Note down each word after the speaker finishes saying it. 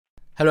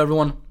Hello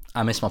everyone,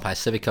 I'm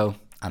Civico,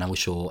 and I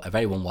wish you all a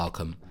very warm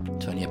welcome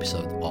to a new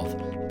episode of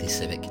the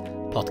Civic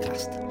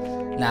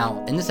Podcast.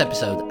 Now, in this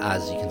episode,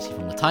 as you can see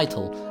from the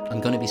title, I'm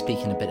going to be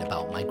speaking a bit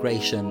about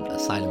migration,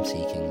 asylum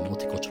seeking,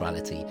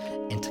 multiculturality,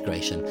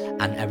 integration,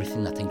 and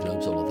everything that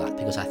englobes all of that,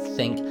 because I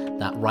think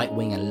that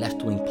right-wing and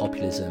left-wing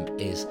populism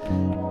is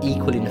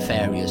equally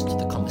nefarious to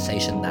the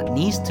conversation that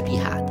needs to be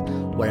had,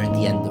 where in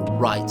the end the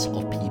rights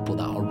of people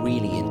that are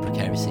really in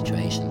precarious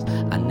situations,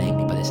 and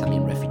namely by this I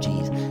mean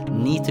refugees,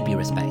 need to be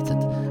respected,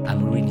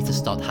 and we really need to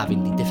start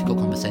having the difficult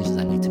conversations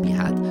that need to be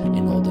had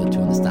in order to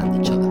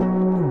understand each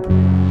other.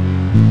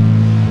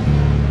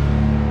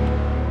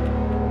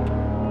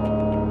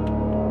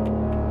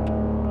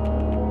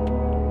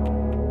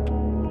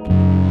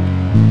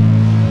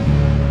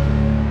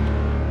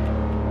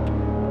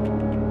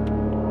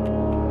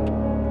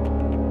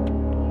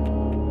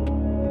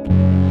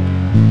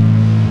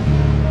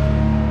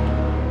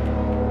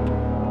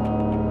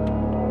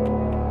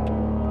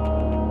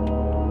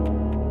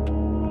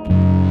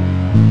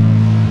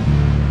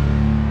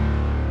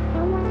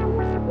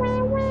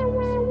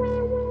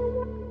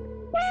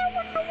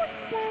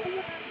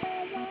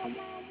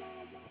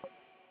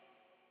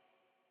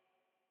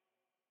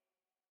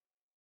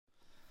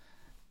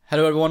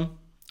 Hello everyone,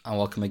 and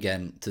welcome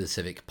again to the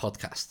Civic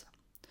Podcast.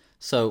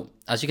 So,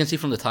 as you can see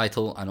from the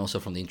title and also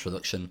from the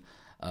introduction,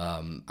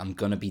 I'm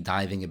going to be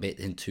diving a bit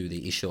into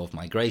the issue of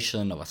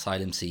migration, of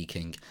asylum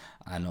seeking,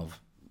 and of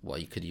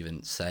what you could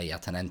even say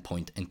at an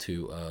endpoint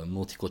into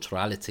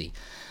multiculturality.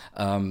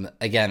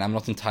 Again, I'm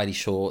not entirely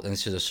sure, and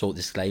this is a short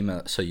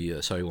disclaimer so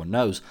everyone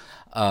knows.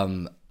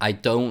 I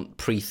don't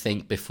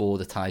pre-think before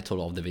the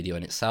title of the video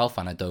in itself,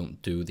 and I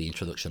don't do the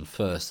introduction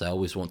first. I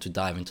always want to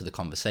dive into the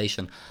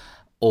conversation,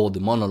 or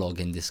the monologue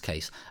in this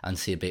case, and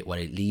see a bit where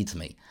it leads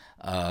me.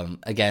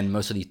 Again,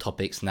 most of these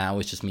topics now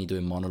is just me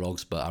doing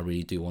monologues, but I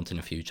really do want in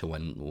the future,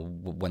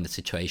 when the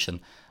situation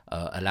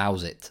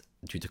allows it,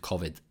 due to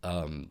COVID,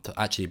 to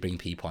actually bring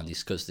people and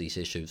discuss these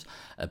issues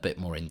a bit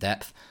more in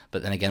depth.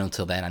 But then again,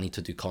 until then, I need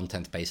to do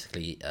content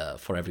basically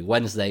for every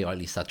Wednesday, or at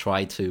least I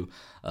try to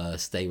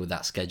stay with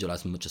that schedule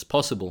as much as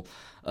possible.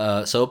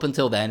 So up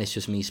until then, it's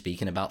just me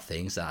speaking about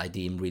things that I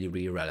deem really,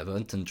 really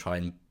relevant and try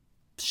and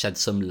shed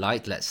some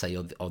light, let's say,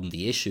 on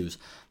the issues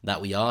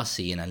that we are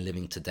seeing and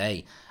living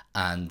today,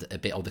 and a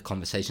bit of the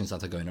conversations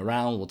that are going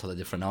around, what are the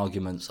different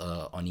arguments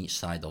on each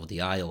side of the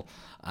aisle,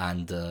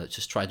 and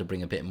just try to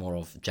bring a bit more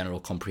of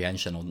general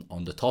comprehension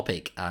on the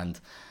topic,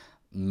 and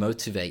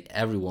motivate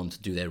everyone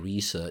to do their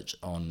research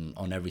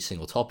on every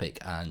single topic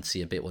and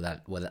see a bit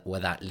where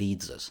that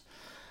leads us.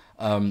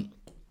 But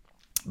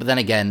then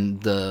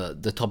again,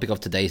 the topic of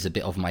today is a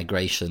bit of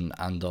migration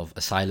and of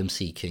asylum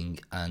seeking,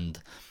 and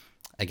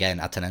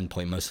again, at an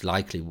endpoint, most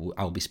likely,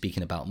 I'll be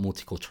speaking about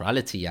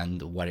multiculturality and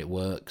where it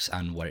works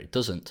and where it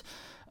doesn't.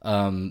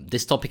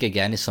 This topic,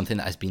 again, is something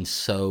that has been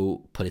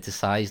so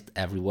politicized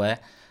everywhere.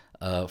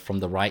 From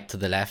the right to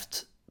the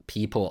left,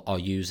 people are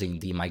using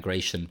the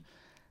migration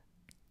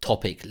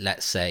topic,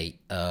 let's say,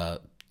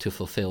 to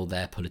fulfill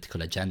their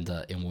political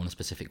agenda in one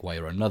specific way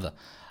or another.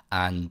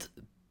 And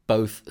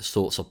both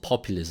sorts of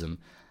populism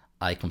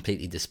I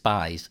completely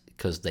despise,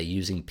 because they're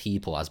using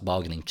people as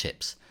bargaining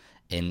chips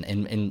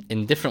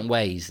in different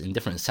ways, in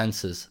different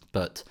senses,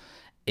 but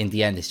in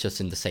the end it's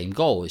just in the same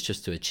goal. It's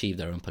just to achieve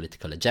their own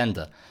political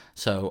agenda.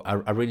 So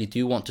I really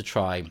do want to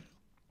try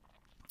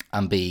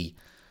and be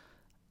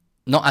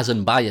not as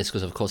unbiased,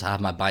 because of course I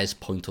have my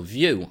biased point of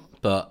view,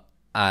 but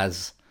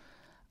as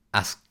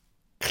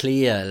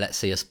clear, let's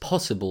say, as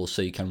possible,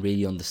 so you can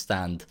really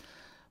understand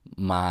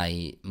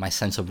my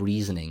sense of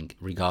reasoning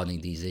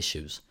regarding these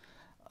issues.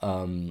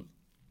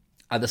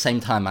 At the same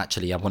time,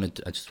 actually, I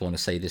just want to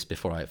say this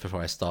before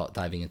I start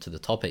diving into the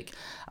topic.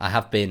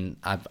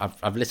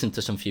 I've listened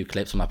to some few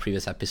clips of my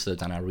previous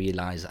episodes, and I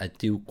realize I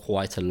do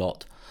quite a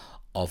lot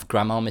of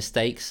grammar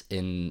mistakes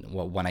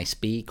when I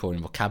speak, or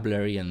in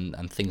vocabulary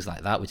and things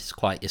like that, which is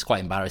quite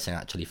embarrassing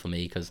actually for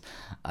me, because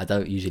I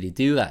don't usually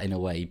do that in a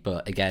way.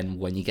 But again,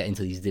 when you get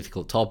into these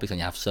difficult topics and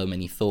you have so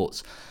many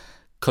thoughts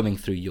coming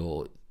through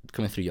your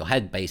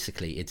head,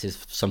 basically, it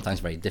is sometimes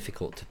very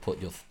difficult to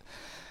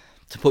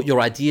put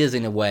your ideas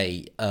in a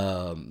way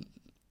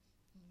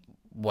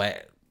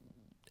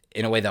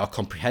that are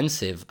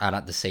comprehensive, and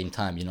at the same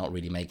time you're not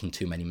really making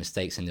too many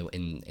mistakes in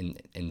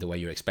the way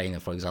you're explaining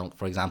it. For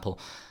example,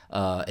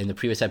 in the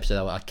previous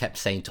episode, I kept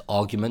saying to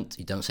argument.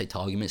 You don't say to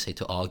argument, say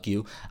to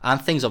argue,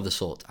 and things of the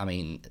sort. I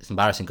mean, it's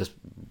embarrassing because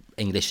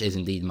English is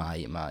indeed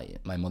my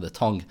mother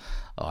tongue,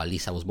 or at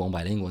least I was born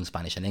bilingual in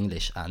Spanish and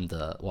English, and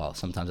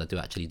sometimes I do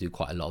actually do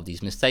quite a lot of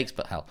these mistakes,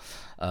 but hell,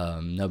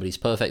 nobody's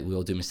perfect. We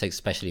all do mistakes,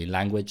 especially in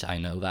language. I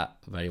know that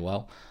very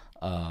well.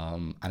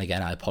 And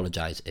again, I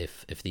apologize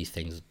if these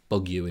things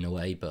bug you in a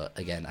way, but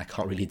again, I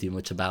can't really do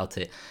much about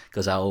it,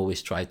 because I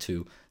always try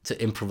to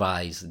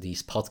improvise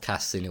these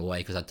podcasts in a way,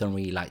 because I don't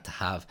really like to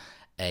have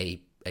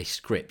a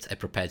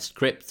prepared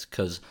script,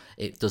 because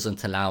it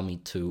doesn't allow me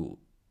to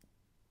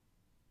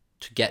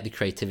get the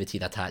creativity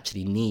that I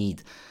actually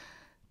need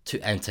to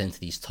enter into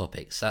these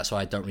topics. That's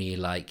why I don't really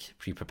like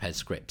pre-prepared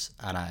scripts,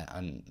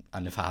 and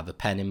if I have a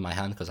pen in my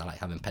hand, because I like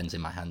having pens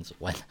in my hands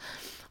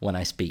when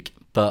I speak.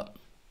 But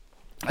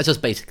that's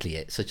just basically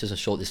it. So just a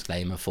short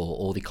disclaimer for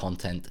all the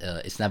content.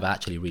 It's never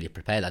actually really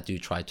prepared. I do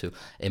try to,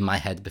 in my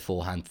head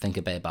beforehand, think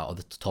a bit about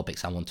other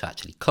topics I want to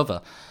actually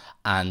cover,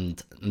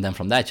 and then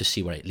from there just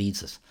see where it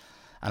leads us.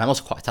 And I'm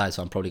also quite tired,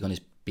 so I'm probably going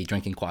to be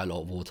drinking quite a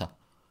lot of water.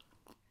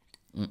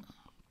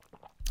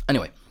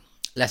 Anyway,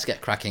 let's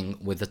get cracking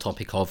with the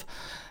topic of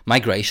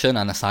migration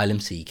and asylum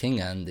seeking,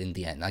 and in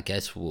the end, I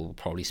guess we'll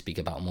probably speak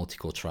about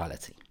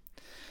multiculturality.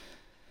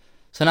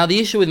 So now the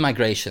issue with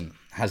migration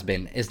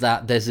is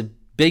that there's a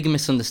big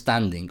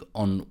misunderstanding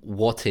on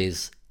what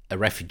is a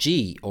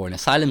refugee or an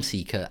asylum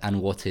seeker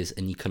and what is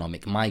an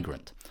economic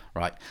migrant,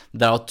 right?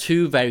 There are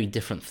two very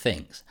different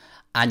things.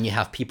 And you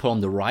have people on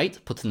the right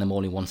putting them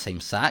all in one same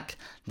sack.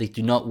 They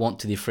do not want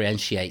to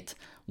differentiate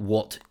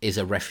what is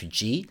a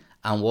refugee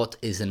and what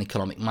is an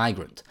economic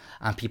migrant.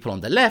 And people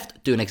on the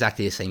left doing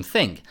exactly the same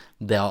thing.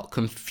 They are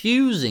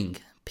confusing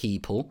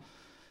people,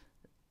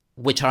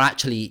 which are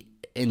actually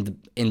in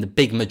the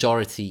big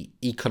majority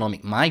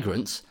economic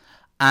migrants,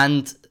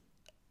 and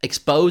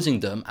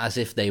exposing them as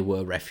if they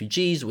were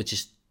refugees, which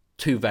is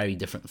two very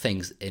different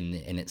things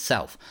in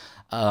itself.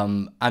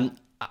 And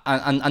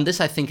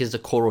this, I think, is the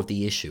core of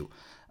the issue,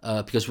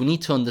 because we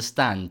need to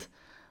understand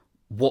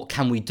what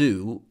can we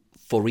do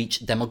for each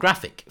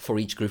demographic, for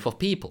each group of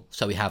people.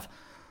 So we have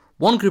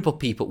one group of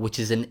people which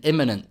is an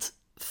imminent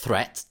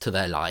threat to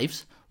their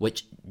lives,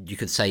 which you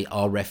could say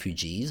are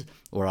refugees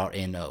or are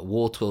in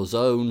war-torn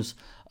zones,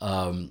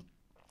 or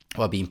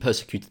are being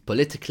persecuted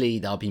politically,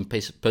 they are being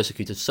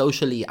persecuted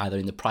socially, either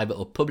in the private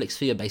or public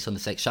sphere based on the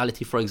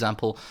sexuality, for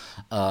example,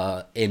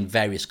 in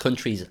various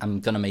countries.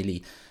 I'm going to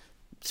mainly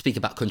speak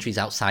about countries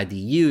outside the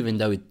EU, even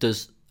though it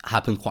does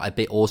happen quite a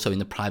bit also in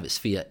the private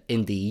sphere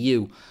in the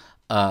EU.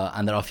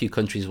 And there are a few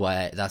countries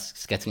where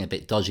that's getting a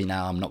bit dodgy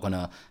now. I'm not going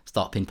to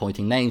start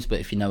pinpointing names, but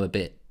if you know a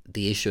bit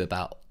the issue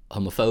about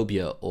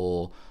homophobia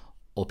or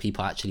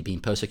people actually being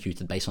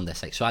persecuted based on their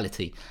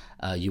sexuality,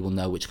 you will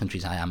know which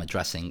countries I am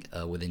addressing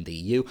within the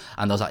EU.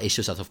 And those are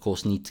issues that, of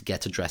course, need to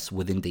get addressed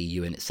within the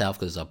EU in itself,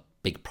 because those are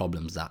big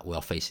problems that we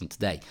are facing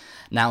today.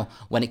 Now,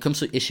 when it comes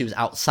to issues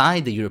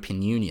outside the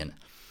European Union,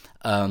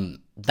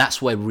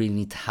 that's where we really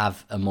need to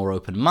have a more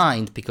open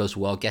mind, because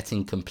we're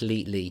getting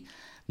completely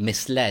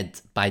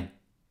misled by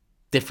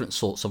different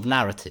sorts of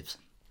narratives.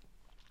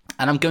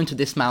 And I'm going to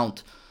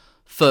dismount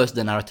first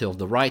the narrative of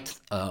the right.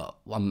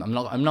 I'm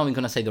not even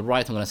going to say the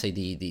right. I'm going to say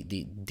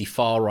the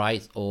far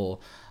right.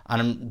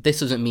 This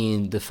doesn't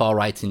mean the far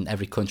right in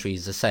every country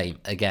is the same.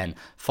 Again,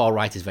 far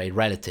right is very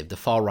relative. The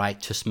far right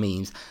just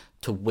means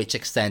to which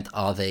extent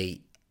are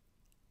they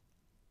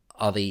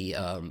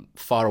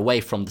far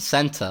away from the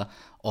center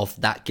of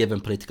that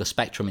given political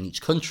spectrum in each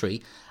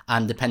country,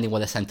 and depending where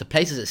the center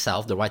places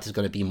itself, the right is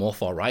going to be more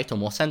far right or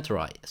more center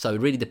right. So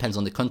it really depends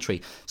on the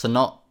country. So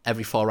not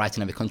every far right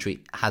in every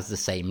country has the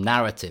same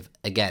narrative.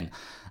 Again,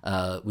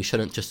 we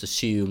shouldn't just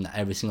assume that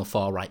every single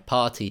far right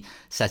party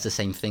says the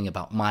same thing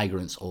about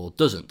migrants or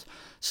doesn't.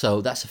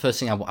 So that's the first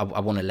thing I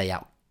want to lay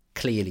out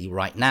clearly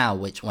right now,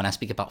 which when I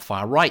speak about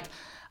far right,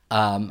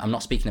 I'm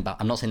not saying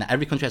that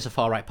every country has a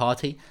far right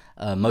party.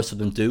 Most of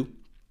them do.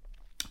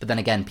 But then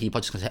again, people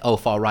are just going to say, oh,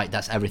 far right,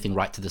 that's everything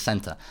right to the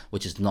center,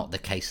 which is not the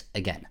case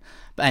again.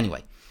 But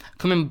anyway,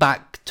 coming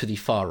back to the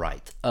far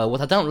right, what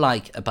I don't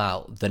like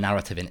about the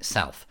narrative in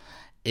itself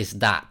is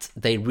that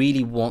they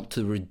really want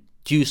to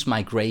reduce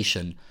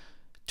migration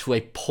to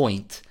a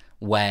point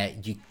where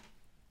you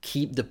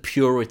keep the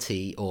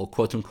purity, or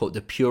quote unquote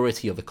the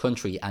purity of a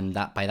country, and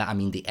that by that I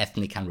mean the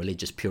ethnic and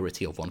religious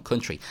purity of one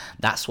country.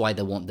 That's why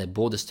they want their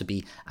borders to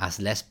be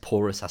as less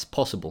porous as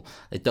possible.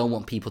 They don't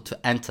want people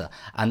to enter,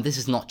 and this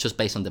is not just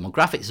based on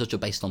demographics, it's also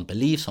based on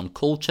beliefs, on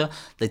culture.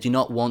 They do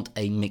not want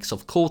a mix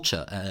of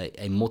culture,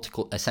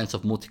 a sense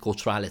of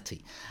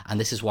multiculturality, and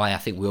this is why I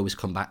think we always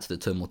come back to the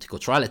term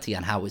multiculturality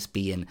and how it's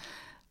being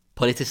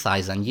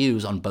politicized and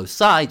used on both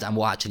sides, and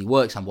what actually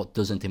works and what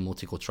doesn't in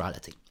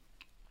multiculturality.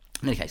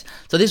 In any case,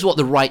 so this is what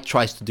the right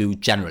tries to do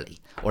generally,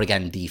 or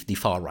again, the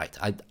far right.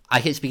 I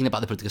hate speaking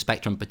about the political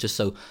spectrum, but just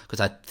so, because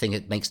I think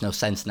it makes no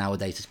sense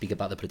nowadays to speak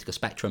about the political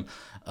spectrum.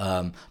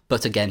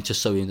 But again,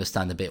 just so you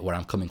understand a bit where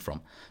I'm coming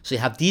from. So you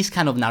have these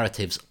kind of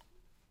narratives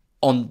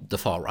on the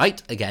far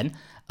right, again,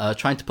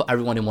 trying to put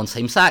everyone in one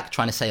same sack,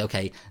 trying to say,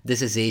 okay,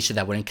 this is the issue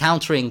that we're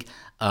encountering.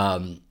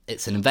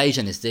 It's an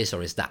invasion, is this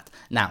or is that?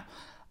 Now,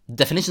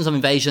 definitions of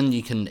invasion,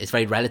 it's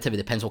very relative. It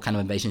depends what kind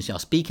of invasions you're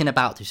speaking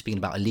about. If you're speaking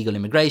about illegal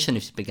immigration,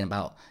 if you're speaking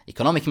about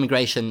economic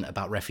immigration,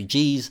 about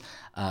refugees,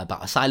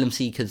 about asylum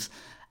seekers,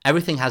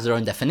 everything has their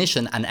own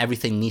definition and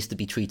everything needs to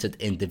be treated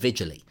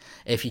individually.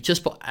 If you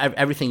just put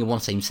everything in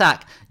one same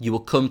sack, you will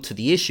come to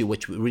the issue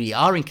which we really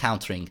are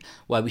encountering,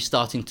 where we're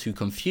starting to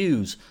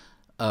confuse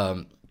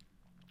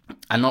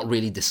and not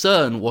really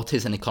discern what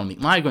is an economic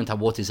migrant and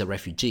what is a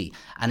refugee.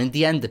 And in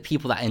the end, the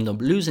people that end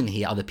up losing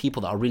here are the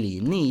people that are really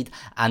in need,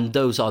 and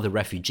those are the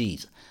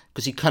refugees.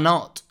 Because you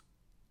cannot,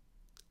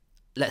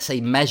 let's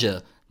say,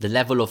 measure the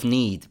level of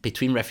need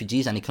between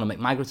refugees and economic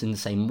migrants in the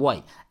same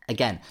way.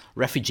 Again,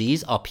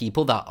 refugees are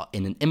people that are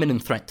in an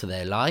imminent threat to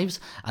their lives,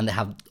 and they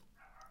have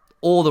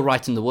all the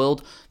right in the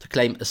world to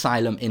claim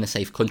asylum in a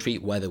safe country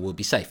where they will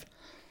be safe.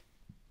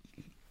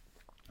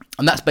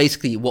 And that's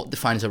basically what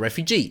defines a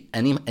refugee.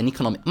 An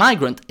economic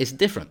migrant is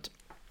different.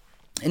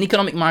 An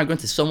economic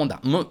migrant is someone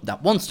that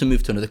wants to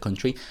move to another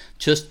country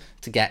just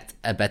to get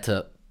a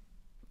better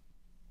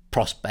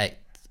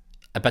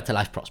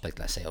life prospect,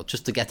 let's say, or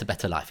just to get a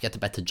better life, get a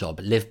better job,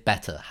 live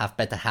better, have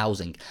better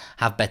housing,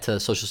 have better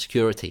social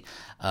security,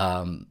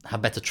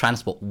 have better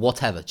transport,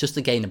 whatever, just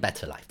to gain a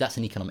better life. That's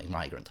an economic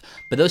migrant.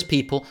 But those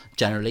people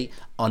generally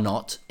are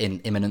not in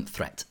imminent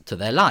threat to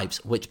their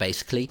lives, which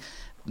basically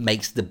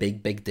makes the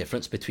big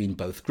difference between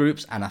both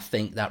groups. And I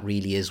think that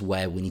really is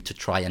where we need to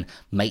try and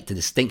make the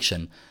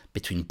distinction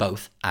between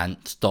both and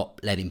stop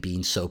letting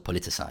being so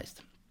politicized.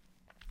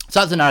 So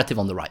that's the narrative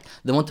on the right.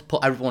 They want to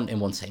put everyone in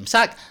one same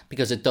sack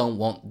because they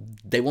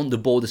want the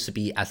borders to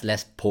be as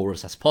less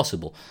porous as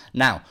possible.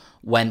 Now,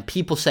 when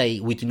people say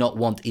we do not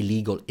want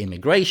illegal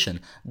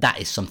immigration,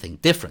 that is something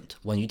different.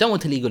 When you don't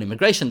want illegal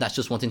immigration, that's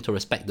just wanting to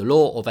respect the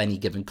law of any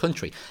given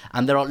country.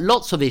 And there are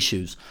lots of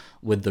issues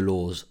with the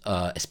laws,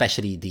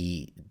 especially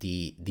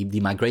the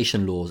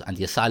migration laws and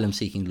the asylum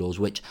seeking laws,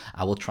 which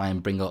I will try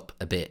and bring up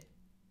a bit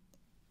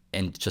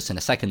in a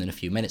second, in a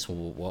few minutes,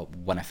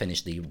 when I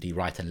finish the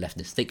right and left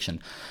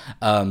distinction.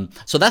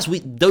 So those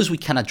we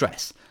can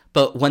address.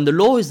 But when the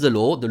law is the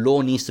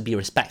law needs to be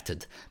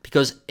respected.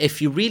 Because if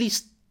you really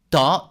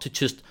start to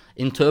just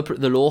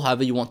interpret the law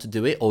however you want to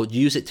do it, or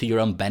use it to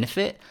your own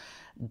benefit,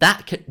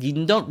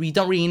 you don't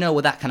really know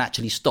where that can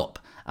actually stop.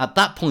 At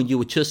that point, you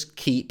would just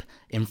keep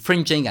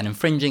infringing and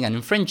infringing and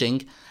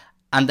infringing,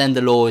 and then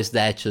the law is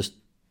there just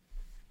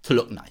to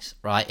look nice,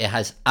 right? It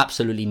has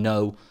absolutely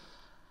no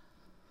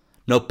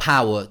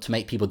power to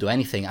make people do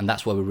anything, and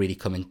that's where we really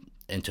come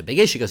into a big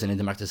issue, because in a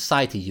democratic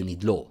society, you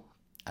need law,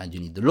 and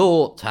you need the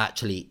law to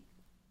actually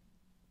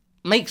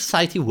make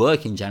society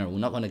work in general. We're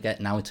not going to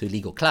get now into a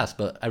legal class,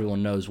 but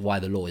everyone knows why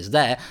the law is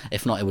there.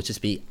 If not, it would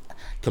just be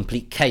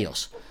complete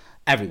chaos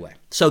everywhere.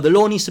 So the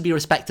law needs to be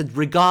respected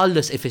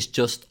regardless if it's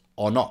just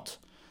or not.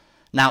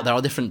 Now, there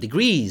are different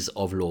degrees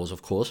of laws,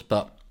 of course,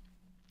 but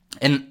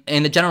in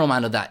a general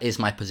manner, that is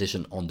my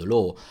position on the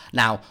law.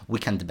 Now, we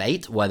can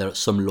debate whether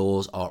some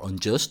laws are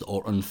unjust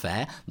or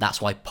unfair.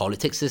 That's why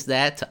politics is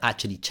there, to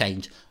actually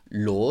change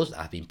laws that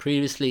have been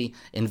previously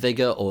in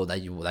vigor or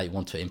that you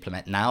want to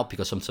implement now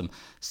because of some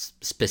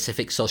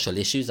specific social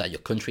issues that your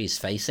country is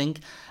facing.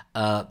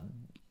 That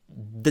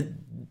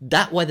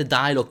where the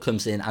dialogue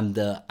comes in and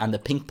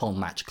the ping pong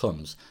match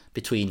comes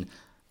between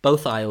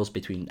both aisles,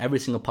 between every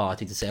single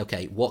party, to say,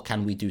 okay, what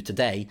can we do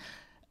today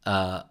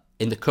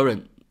in the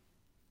current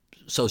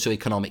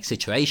socioeconomic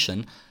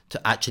situation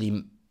to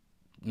actually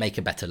make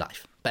a better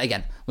life. But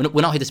again,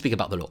 we're not here to speak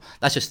about the law.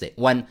 That's just it.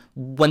 When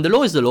the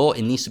law is the law,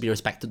 it needs to be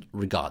respected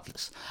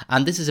regardless.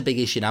 And this is a big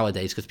issue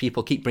nowadays because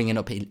people keep bringing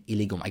up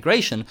illegal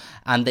migration,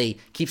 and they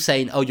keep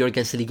saying, oh, you're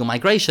against illegal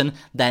migration,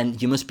 then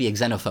you must be a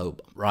xenophobe,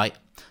 right?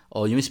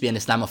 Or you must be an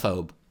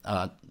Islamophobe.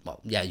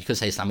 Well, yeah, you could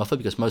say Islamophobe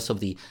because most of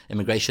the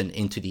immigration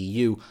into the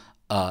EU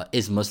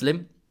is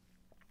Muslim,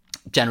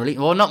 generally.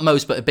 Well, not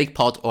most, but a big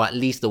part, or at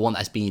least the one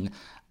that's been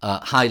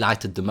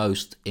highlighted the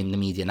most in the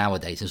media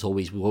nowadays.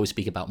 We always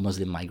speak about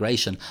Muslim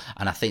migration,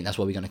 and I think that's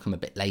where we're going to come a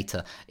bit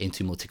later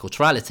into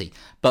multiculturality.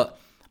 But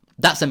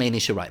that's the main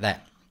issue right there,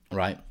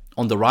 right?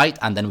 On the right,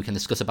 and then we can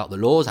discuss about the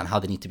laws and how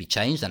they need to be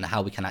changed and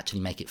how we can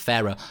actually make it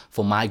fairer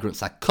for migrants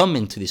that come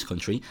into this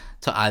country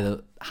to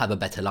either have a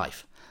better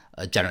life.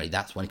 Generally,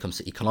 that's when it comes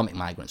to economic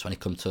migrants. When it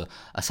comes to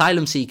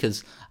asylum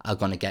seekers, I'm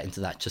going to get into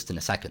that just in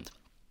a second.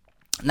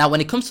 Now, when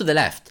it comes to the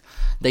left,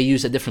 they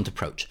use a different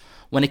approach.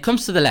 When it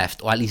comes to the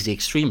left, or at least the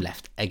extreme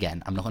left,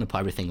 again, I'm not going to put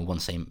everything in one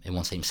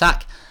same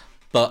sack,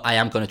 but I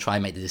am going to try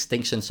and make the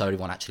distinction so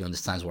everyone actually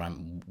understands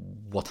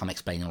what I'm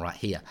explaining right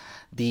here.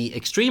 The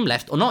extreme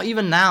left, or not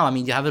even now, I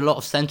mean, you have a lot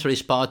of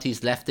centrish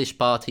parties, leftish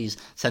parties,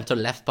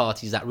 center-left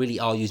parties that really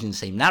are using the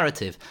same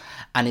narrative,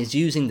 and is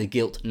using the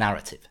guilt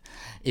narrative.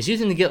 It's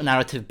using the guilt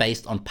narrative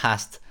based on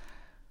past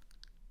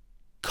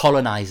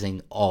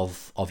colonizing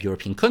of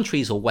European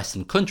countries or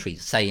Western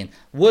countries, saying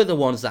we're the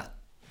ones that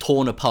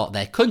torn apart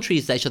their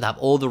countries, they should have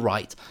all the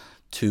right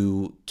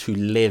to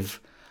live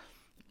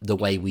the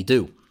way we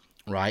do,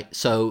 right?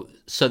 So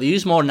they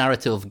use more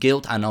narrative of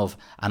guilt and of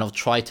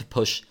try to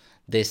push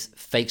this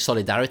fake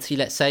solidarity,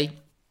 let's say,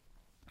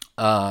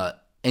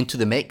 into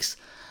the mix.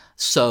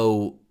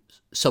 So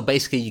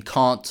basically you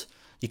can't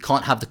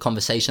have the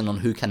conversation on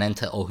who can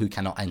enter or who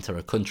cannot enter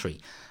a country.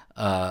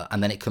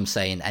 And then it comes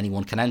saying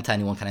anyone can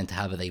enter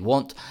however they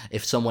want.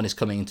 If someone is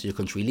coming into your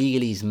country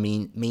legally, it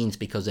means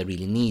because they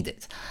really need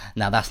it.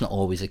 Now, that's not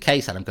always the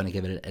case, and I'm going to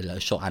give it a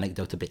short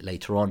anecdote a bit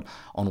later on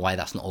why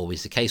that's not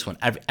always the case. When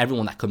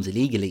everyone that comes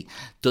illegally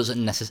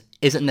isn't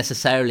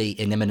necessarily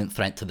an imminent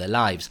threat to their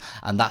lives,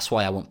 and that's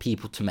why I want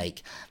people to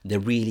make the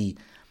really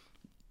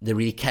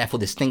careful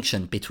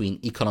distinction between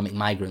economic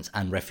migrants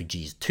and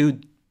refugees. Two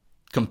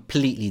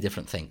completely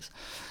different things.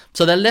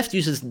 So the left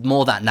uses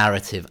more that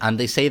narrative, and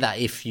they say that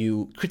if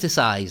you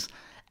criticize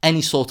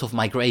any sort of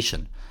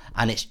migration,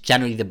 and it's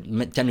generally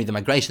the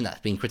migration that's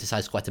being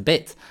criticized quite a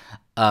bit,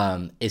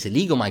 is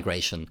illegal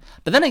migration.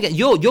 But then again,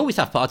 you always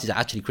have parties that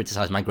actually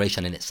criticize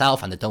migration in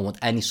itself, and they don't want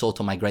any sort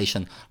of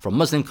migration from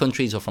Muslim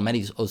countries or from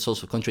any other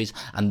sorts of countries,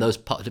 and those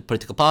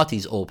political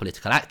parties or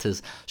political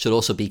actors should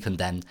also be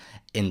condemned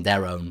in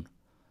their own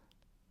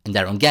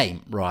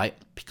game, right?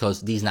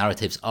 Because these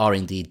narratives are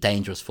indeed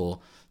dangerous for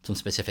some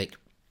specific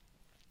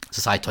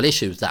societal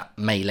issues that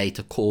may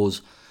later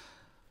cause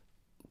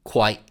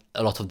quite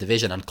a lot of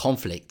division and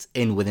conflict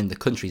within the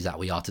countries that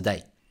we are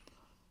today.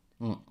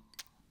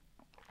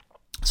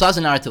 So that's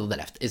the narrative of the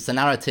left. It's the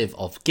narrative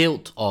of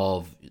guilt,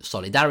 of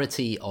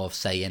solidarity, of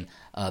saying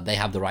they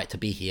have the right to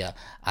be here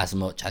as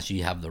much as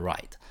you have the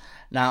right.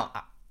 Now,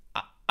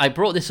 I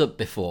brought this up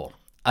before,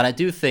 and I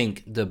do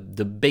think the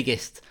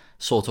biggest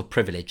sort of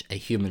privilege a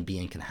human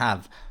being can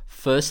have,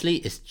 firstly,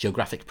 is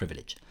geographic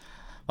privilege.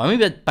 What I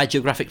mean by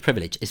geographic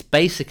privilege is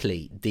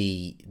basically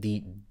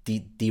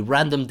the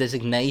random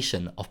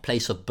designation of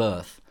place of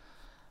birth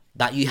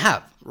that you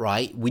have,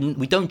 right?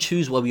 We don't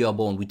choose where we are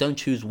born. We don't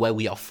choose where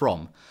we are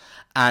from.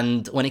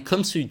 And when it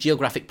comes to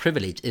geographic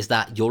privilege, is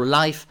that your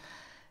life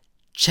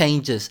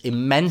changes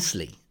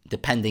immensely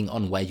depending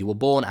on where you were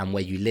born and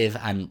where you live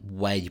and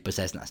where you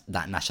possess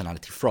that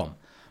nationality from,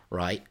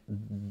 right?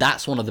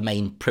 That's one of the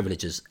main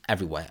privileges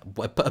everywhere.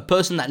 A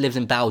person that lives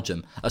in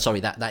Belgium,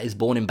 that is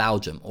born in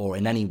Belgium or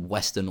in any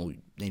Western, or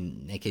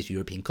in any case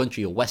European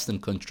country or Western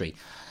country,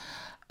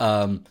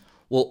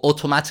 will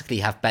automatically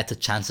have better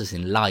chances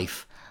in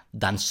life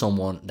than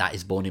someone that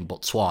is born in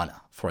Botswana,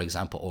 for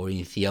example, or in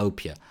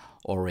Ethiopia,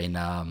 or in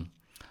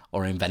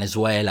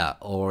Venezuela,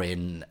 or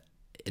in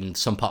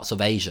some parts of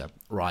Asia,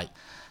 right?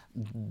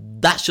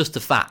 That's just a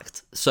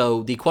fact.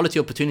 So the equality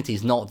opportunity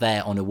is not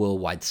there on a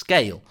worldwide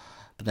scale.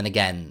 But then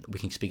again, we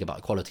can speak about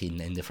equality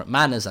in different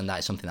manners, and that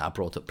is something that I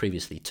brought up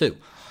previously too.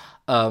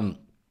 So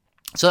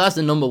that's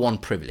the number one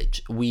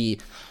privilege. We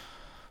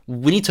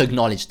need to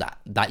acknowledge that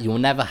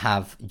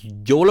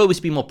you'll always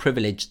be more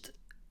privileged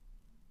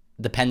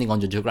depending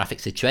on your geographic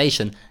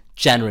situation,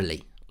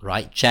 generally,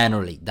 right?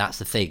 Generally, that's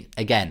the thing.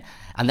 Again,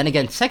 and then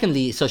again,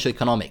 secondly,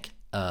 socioeconomic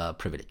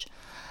privilege.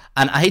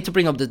 And I hate to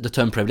bring up the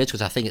term privilege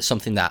because I think it's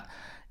something that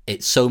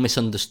it's so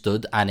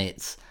misunderstood and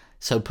it's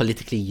so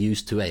politically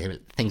used to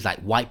things like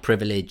white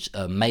privilege,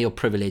 male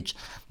privilege,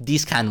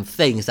 these kind of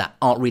things that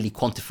aren't really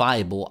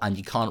quantifiable, and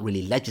you can't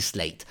really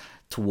legislate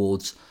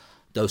towards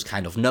those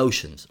kind of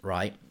notions,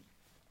 right?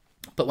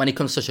 But when it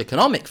comes to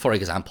socioeconomic, for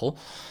example,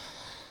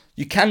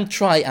 you can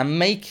try and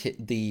make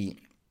it the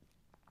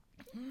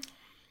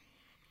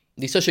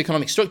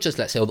socioeconomic structures,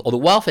 let's say, or the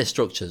welfare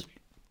structures,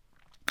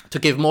 to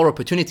give more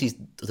opportunities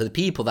to the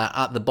people that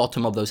are at the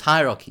bottom of those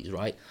hierarchies,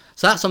 right?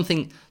 So that's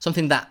something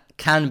that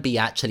can be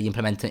actually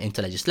implemented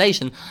into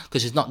legislation,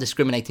 because it's not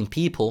discriminating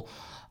people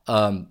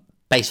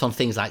based on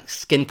things like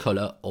skin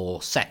color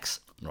or sex,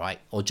 right?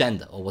 Or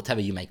gender, or whatever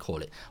you may call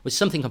it, which is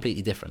something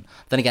completely different.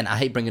 Then again, I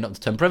hate bringing up the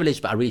term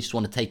privilege, but I really just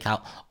want to take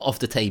out off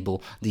the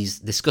table these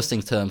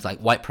disgusting terms like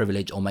white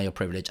privilege or male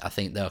privilege. I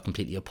think they are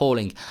completely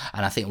appalling,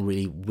 and I think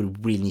we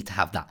really need to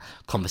have that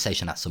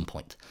conversation at some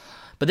point.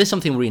 But there's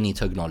something we really need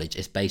to acknowledge.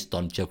 It's based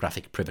on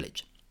geographic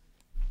privilege.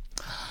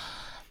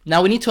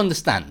 Now we need to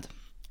understand,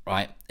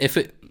 right? If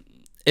it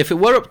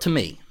were up to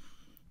me,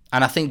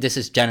 and I think this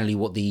is generally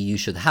what the EU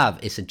should have,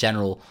 it's a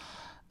general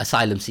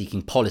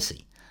asylum-seeking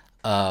policy,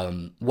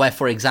 where,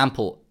 for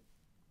example,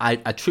 I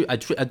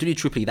do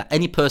truthfully that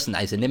any person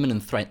that is an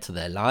imminent threat to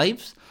their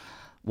lives,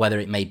 whether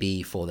it may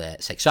be for their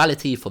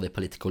sexuality, for their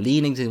political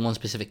leanings in one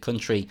specific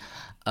country,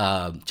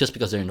 just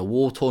because they're in a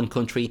war-torn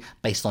country,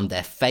 based on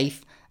their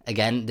faith.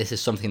 Again, this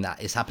is something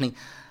that is happening.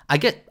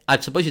 I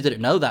suppose you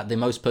didn't know that the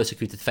most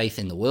persecuted faith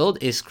in the world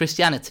is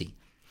Christianity,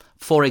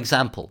 for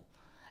example.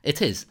 It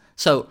is.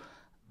 So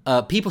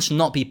people should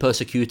not be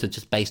persecuted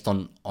just based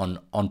on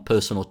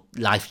personal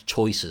life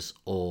choices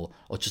or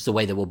just the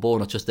way they were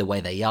born or just the way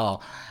they are,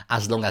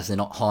 as long as they're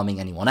not harming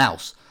anyone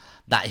else.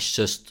 That is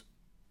just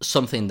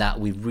something that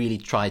we really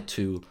try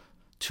to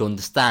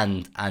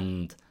understand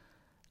and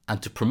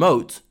to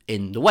promote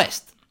in the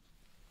West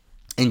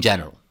in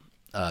general.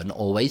 Not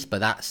always, but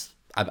that's,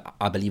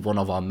 I believe, one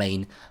of our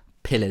main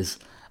pillars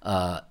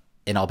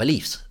in our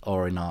beliefs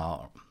or in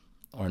our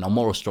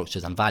moral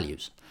structures and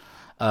values.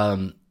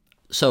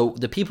 So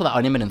the people that are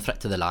an imminent threat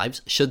to their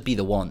lives should be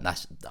the one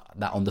that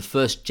on the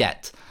first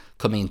jet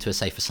coming into a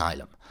safe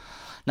asylum.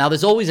 Now,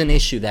 there's always an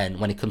issue then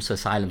when it comes to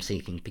asylum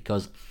seeking,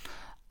 because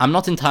I'm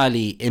not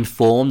entirely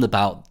informed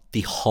about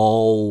the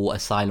whole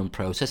asylum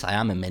process. I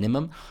am a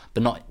minimum,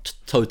 but not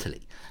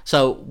totally.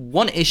 So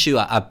one issue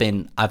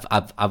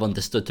I've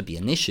understood to be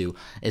an issue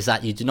is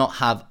that you do not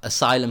have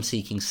asylum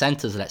seeking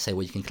centers, let's say,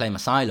 where you can claim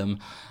asylum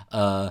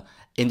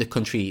in the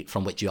country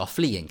from which you are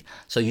fleeing.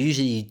 So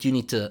usually you do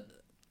need to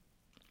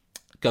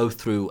go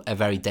through a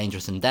very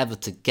dangerous endeavor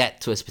to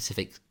get to a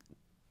specific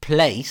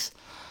place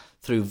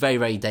through very,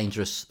 very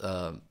dangerous,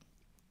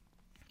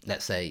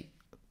 let's say,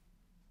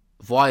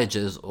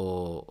 voyages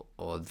or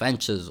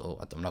adventures, or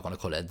I'm not going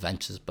to call it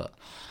adventures, but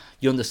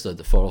you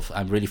understood, for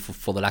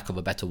the lack of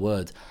a better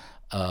word,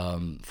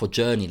 for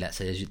journey, let's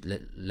say,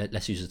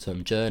 let's use the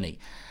term journey,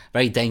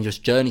 very dangerous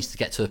journeys to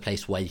get to a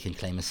place where you can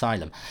claim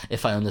asylum.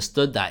 If I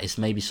understood that, it's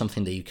maybe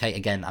something the UK,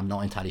 again, I'm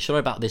not entirely sure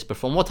about this, but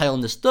from what I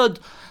understood,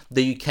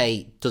 the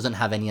UK doesn't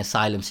have any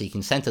asylum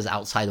seeking centres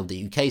outside of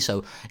the UK.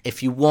 So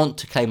if you want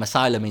to claim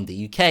asylum in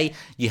the UK,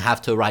 you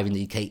have to arrive in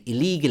the UK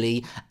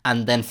illegally,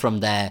 and then from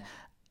there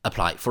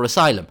apply for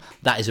asylum.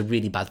 That is a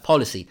really bad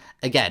policy,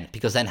 again,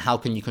 because then how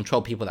can you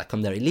control people that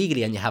come there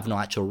illegally and you have no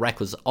actual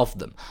records of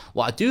them?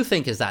 What I do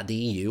think is that the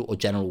EU, or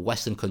general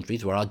Western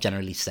countries, where are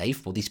generally safe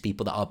for these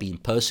people that are being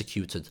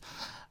persecuted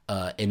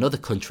in other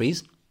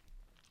countries,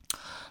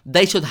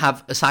 they should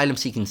have asylum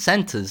seeking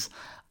centres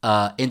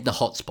in the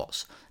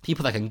hotspots.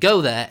 People that can go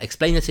there,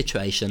 explain the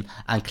situation,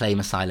 and claim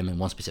asylum in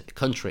one specific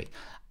country,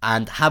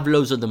 and have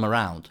loads of them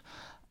around.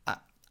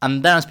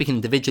 And then I'm speaking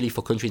individually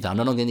for countries that are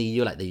no longer in the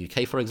EU, like the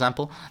UK, for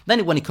example.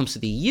 Then when it comes to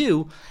the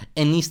EU,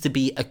 it needs to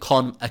be a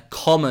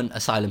common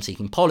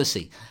asylum-seeking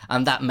policy.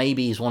 And that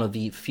maybe is one of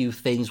the few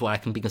things where I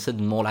can be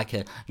considered more like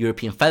a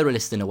European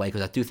federalist in a way,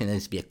 because I do think there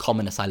needs to be a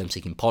common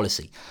asylum-seeking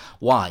policy.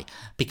 Why?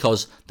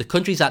 Because the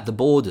countries at the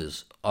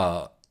borders,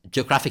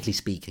 geographically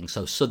speaking,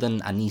 so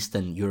southern and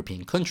eastern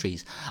European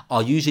countries,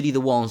 are usually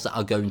the ones that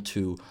are going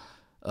to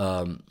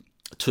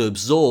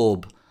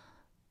absorb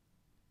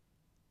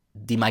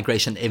the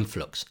migration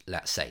influx,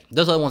 let's say.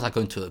 Those are the ones that are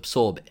going to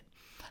absorb it.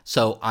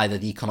 So either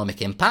the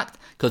economic impact,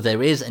 because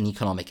there is an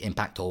economic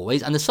impact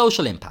always, and the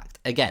social impact,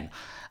 again.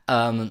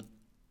 And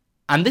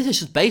this is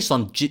just based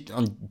on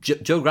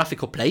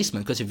geographical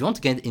placement, because if you want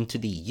to get into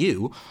the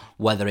EU,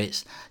 whether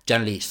it's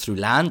through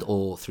land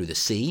or through the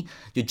sea,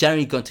 you're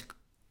generally going to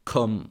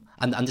come,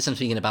 and this I'm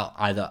speaking about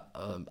either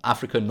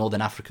African,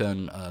 Northern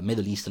African,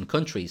 Middle Eastern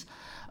countries,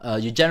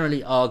 you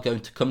generally are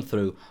going to come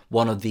through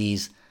one of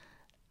these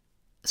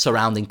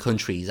surrounding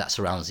countries that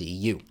surrounds the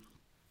EU.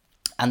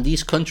 And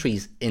these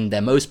countries, in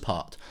their most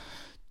part,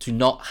 do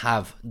not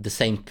have the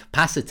same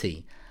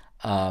capacity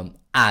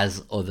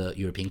as other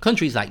European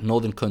countries, like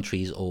northern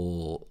countries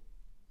or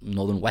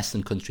northern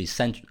Western countries,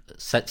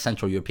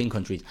 Central European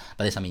countries.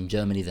 By this I mean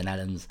Germany, the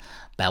Netherlands,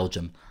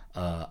 Belgium,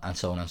 and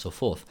so on and so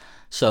forth.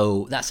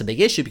 So that's a big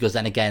issue, because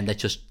then again, they're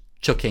just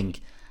chucking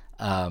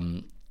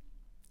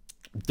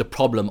the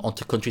problem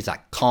onto countries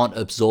that can't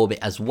absorb it,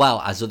 as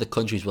well as other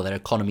countries where their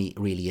economy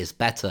really is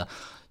better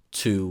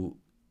to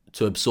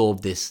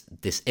absorb this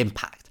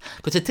impact.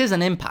 Because it is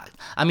an impact.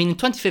 I mean, in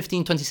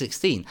 2015,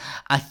 2016,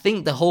 I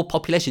think the whole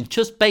population,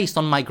 just based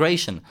on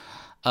migration,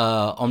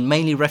 on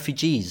mainly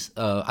refugees,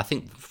 I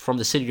think from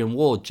the Syrian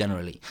war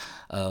generally,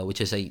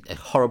 which is a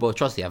horrible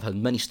atrocity. I've heard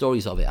many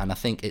stories of it, and I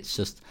think it's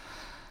just,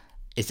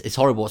 it's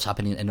horrible what's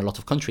happening in a lot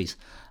of countries,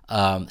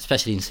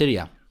 especially in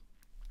Syria.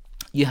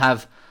 You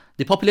have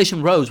the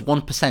population rose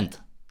 1%.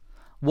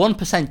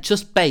 1%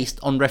 just based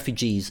on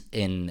refugees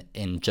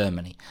in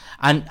Germany.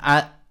 And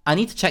I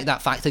need to check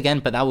that fact again,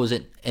 but that was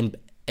in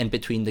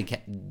between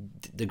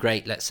the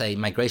great, let's say,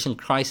 migration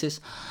crisis.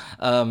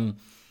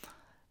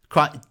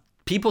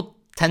 People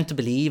tend to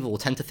believe or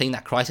tend to think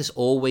that crisis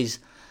always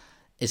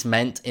is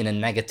meant in a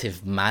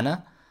negative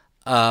manner.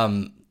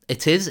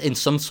 It is, in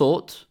some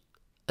sort,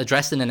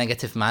 addressed in a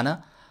negative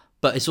manner,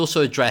 but it's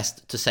also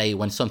addressed to say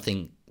when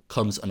something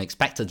comes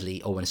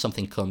unexpectedly, or when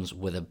something comes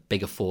with a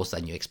bigger force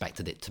than you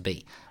expected it to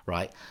be,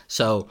 right?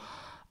 So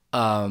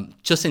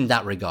just in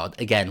that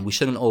regard, again, we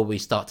shouldn't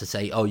always start to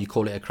say, oh, you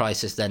call it a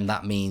crisis, then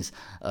that means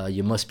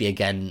you must be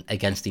again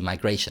against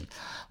immigration.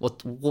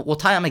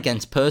 What I am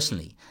against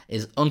personally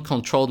is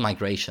uncontrolled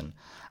migration,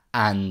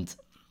 and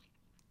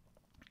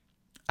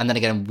then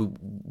again,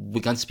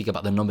 we're going to speak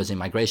about the numbers in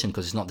migration,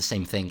 because it's not the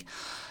same thing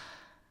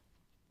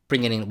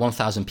bringing in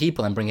 1,000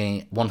 people and bringing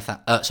in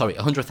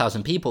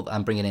 100,000 people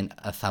and bringing in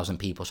 1,000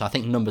 people. So I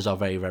think numbers are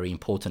very, very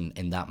important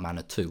in that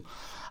manner too.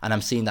 And I'm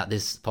seeing that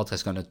this podcast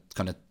is going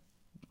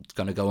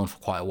to go on for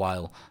quite a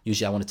while.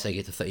 Usually I want to take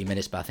it to 30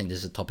 minutes, but I think this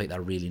is a topic that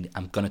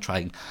I'm going to try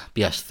and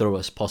be as thorough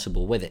as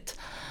possible with it.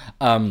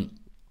 So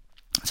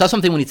that's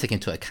something we need to take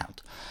into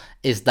account,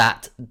 is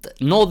that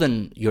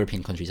Northern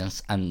European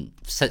countries and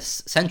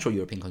Central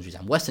European countries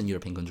and Western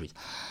European countries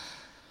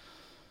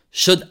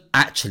should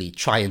actually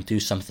try and do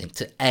something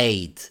to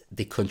aid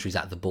the countries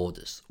at the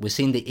borders. We're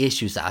seeing the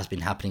issues that has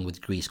been happening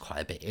with Greece quite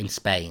a bit, in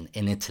Spain,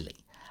 in Italy,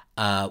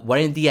 where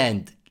in the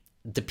end,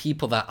 the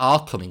people that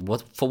are coming,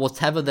 for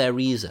whatever their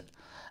reason,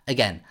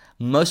 again,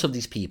 most of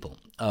these people,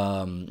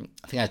 I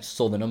think I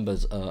saw the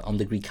numbers on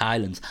the Greek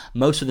islands,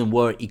 most of them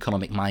were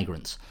economic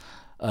migrants.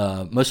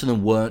 Most of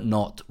them were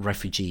not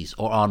refugees,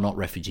 or are not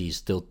refugees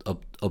still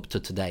up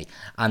to today.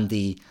 And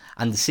the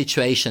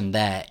situation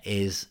there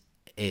is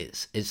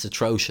it's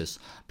atrocious.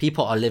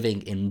 People are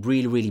living in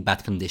really, really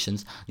bad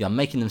conditions. You are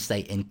making them stay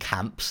in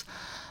camps.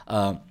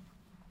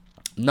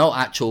 No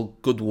actual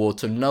good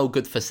water, no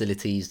good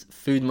facilities.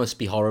 Food must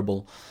be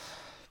horrible.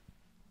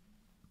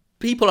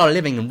 People are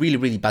living in really,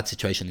 really bad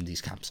situation in these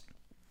camps.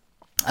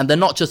 And they're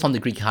not just on the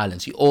Greek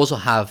islands. You also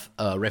have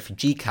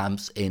refugee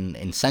camps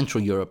in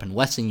Central Europe and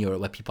Western Europe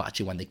where people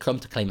actually, when they come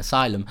to claim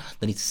asylum,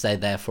 they need to stay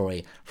there for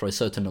a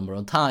certain number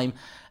of time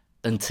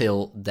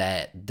until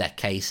their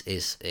case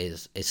is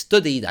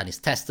studied and is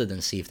tested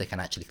and see if they can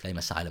actually claim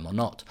asylum or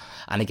not.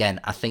 And again,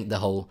 I think the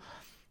whole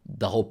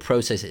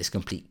process is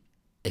complete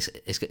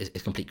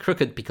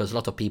crooked, because a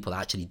lot of people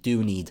that actually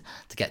do need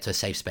to get to a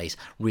safe space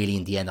really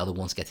in the end are the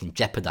ones getting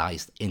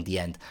jeopardized in the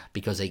end,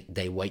 because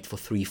they wait for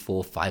 3,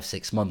 4, 5,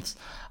 6 months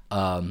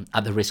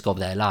at the risk of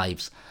their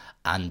lives,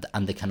 and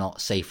they cannot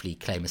safely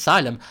claim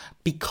asylum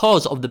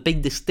because of the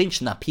big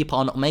distinction that people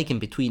are not making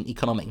between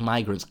economic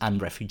migrants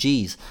and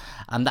refugees.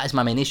 And that is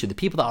my main issue. The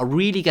people that are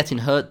really getting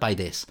hurt by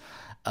this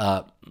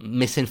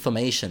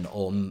misinformation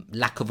or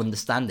lack of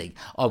understanding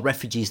are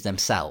refugees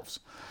themselves.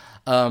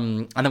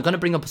 And I'm going to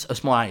bring up a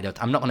small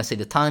anecdote. I'm not going to say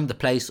the time, the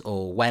place,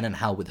 or when and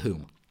how with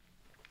whom.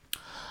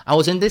 I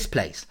was in this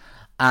place,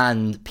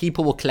 and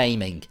people were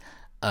claiming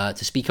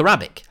to speak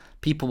Arabic.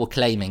 People were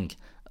claiming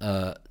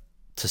to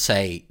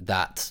say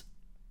that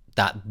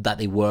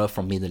they were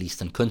from Middle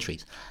Eastern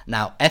countries.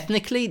 Now,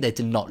 ethnically, they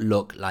did not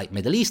look like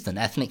Middle Eastern.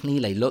 Ethnically,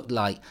 they looked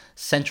like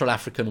Central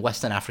African,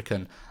 Western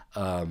African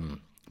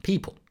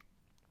people.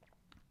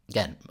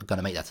 Again, I'm going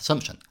to make that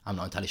assumption. I'm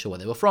not entirely sure where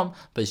they were from,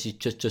 but it's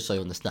just so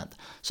you understand.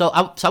 So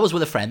I was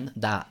with a friend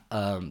that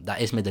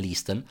is Middle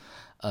Eastern,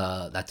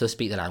 that does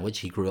speak the language.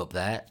 He grew up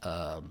there.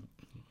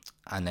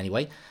 And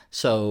anyway,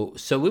 so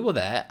we were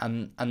there,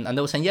 and they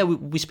were saying, yeah,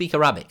 we speak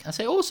Arabic. I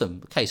say,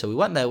 awesome. Okay, so we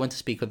went there, went to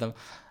speak with them,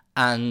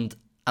 and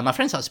my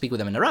friends started to speak with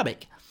them in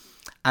Arabic,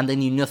 and they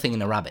knew nothing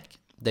in Arabic.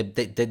 They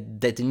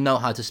did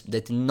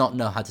not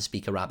know how to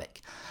speak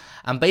Arabic.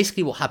 And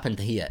basically what happened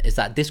here is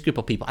that this group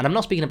of people, and I'm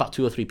not speaking about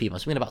 2 or 3 people, I'm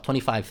speaking about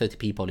 25, 30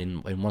 people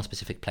in one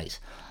specific place.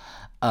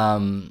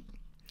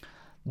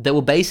 They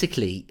were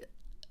basically,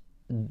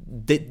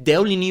 they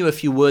only knew a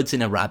few words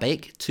in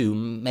Arabic to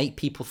make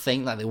people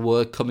think that they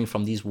were coming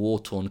from these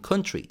war-torn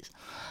countries.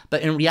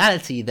 But in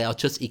reality, they are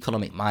just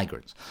economic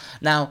migrants.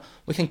 Now,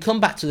 we can come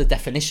back to the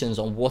definitions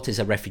on what is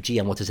a refugee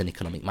and what is an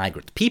economic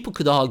migrant. People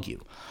could argue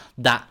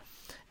that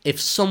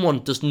if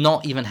someone does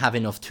not even have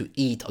enough to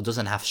eat, or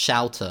doesn't have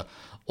shelter,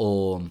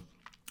 or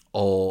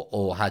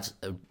has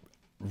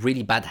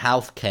really bad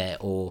health care,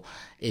 or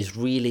is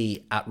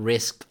really at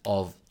risk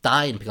of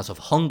dying because of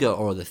hunger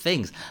or other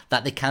things,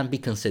 that they can be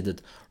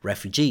considered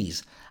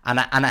refugees. And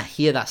I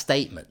hear that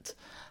statement.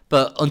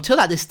 But until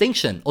that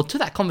distinction, until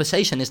that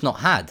conversation is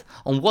not had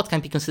on what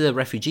can be considered a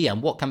refugee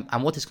and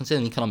what is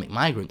considered an economic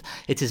migrant,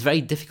 it is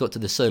very difficult to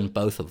discern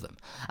both of them.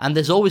 And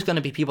there's always going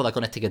to be people that are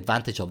going to take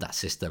advantage of that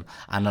system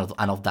and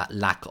of that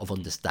lack of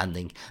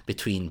understanding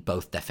between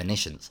both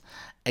definitions.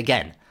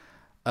 Again,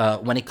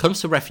 when it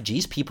comes to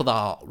refugees, people that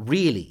are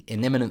really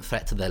in imminent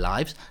threat to their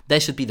lives, they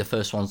should be the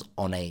first ones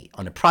on a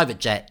private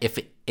jet,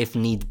 if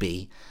need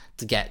be,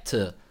 to get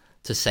to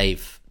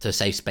safe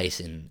space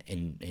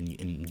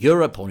in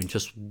Europe, or in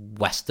just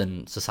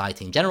Western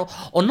society in general,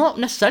 or not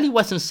necessarily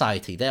Western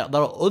society. There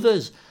are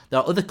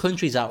other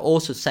countries that are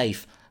also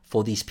safe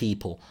for these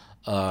people.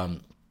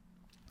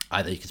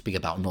 Either you can speak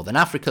about Northern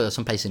Africa, or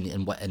some place in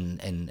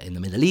the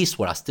Middle East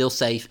where are still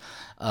safe.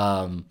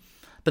 But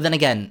then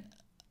again,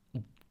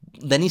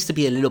 there needs to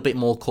be a little bit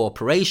more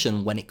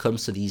cooperation when it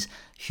comes to these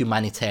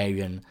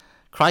humanitarian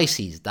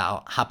crises that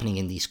are happening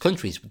in these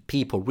countries.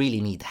 People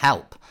really need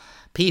help.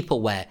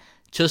 People where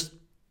just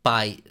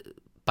by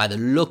the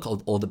luck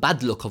or the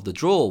bad luck of the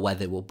draw where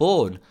they were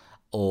born,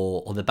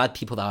 or the bad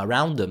people that are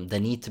around them, they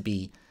need to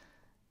be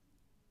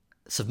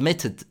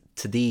submitted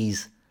to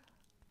these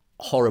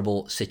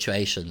horrible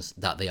situations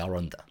that they are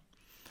under.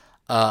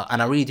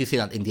 And I really do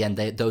think that in the end,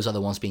 those are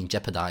the ones being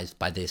jeopardized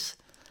by this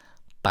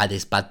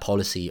bad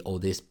policy, or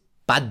this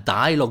bad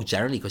dialogue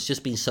generally, because it's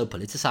just being so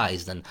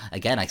politicized. And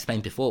again, I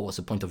explained before what's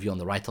the point of view on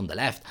the right, on the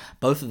left.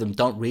 Both of them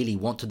don't really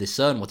want to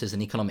discern what is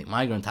an economic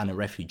migrant and a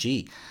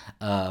refugee.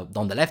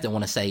 On the left, they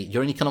want to say,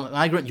 you're an economic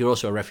migrant, you're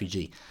also a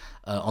refugee.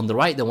 On the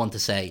right, they want to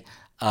say,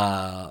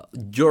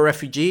 you're a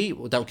refugee,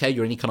 okay,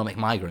 you're an economic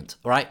migrant,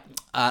 right?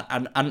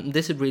 And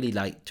this is really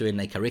like doing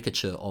a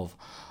caricature of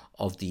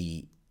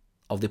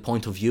the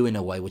point of view in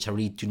a way, which I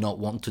really do not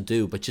want to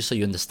do, but just so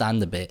you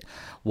understand a bit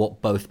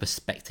what both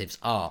perspectives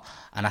are.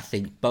 And I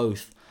think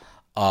both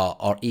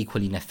are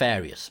equally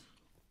nefarious.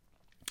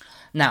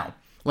 Now,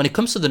 when it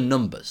comes to the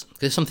numbers,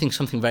 there's something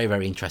very,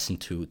 very interesting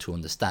to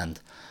understand.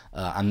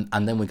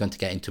 And then we're going to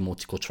get into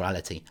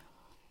multiculturality.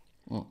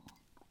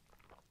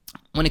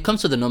 When it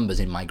comes to the numbers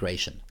in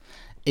migration,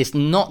 it's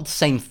not the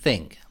same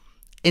thing.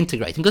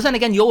 Integrating, because then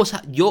again, you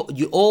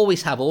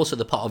always have also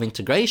the part of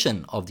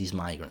integration of these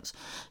migrants.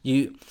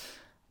 You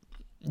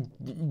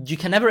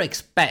can never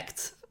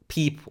expect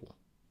people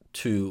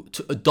to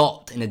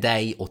adopt in a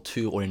day or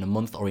two, or in a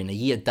month, or in a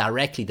year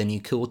directly the new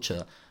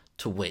culture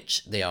to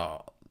which they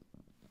are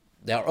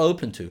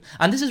open to.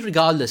 And this is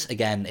regardless,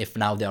 again, if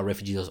now they are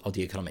refugees or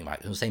the economic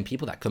migrants. The same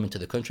people that come into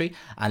the country.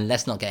 And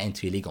let's not get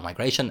into illegal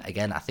migration.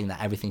 Again, I think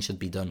that everything should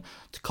be done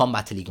to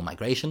combat illegal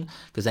migration,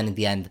 because then in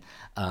the end,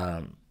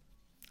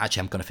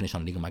 Actually, I'm going to finish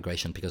on illegal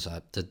migration because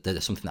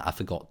there's something that I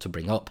forgot to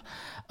bring up.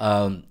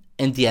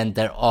 In the end,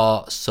 there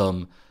are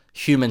some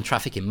human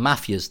trafficking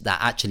mafias that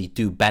actually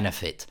do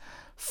benefit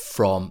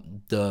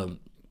from the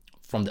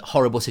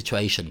horrible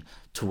situation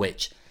to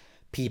which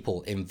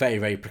people in very,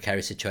 very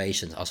precarious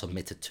situations are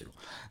submitted to.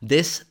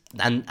 This,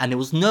 and it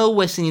was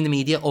nowhere seen in the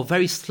media, or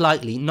very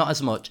slightly, not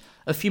as much.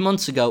 A few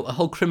months ago, a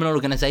whole criminal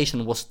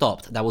organization was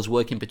stopped that was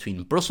working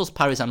between Brussels,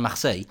 Paris, and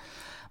Marseille.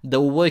 They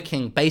were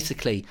working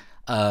basically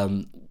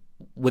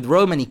with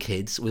Romani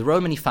kids, with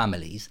Romani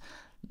families.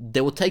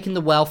 They were taking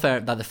the welfare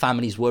that the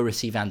families were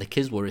receiving and the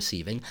kids were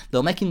receiving. They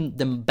were making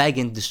them beg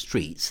in the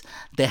streets.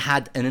 They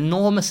had an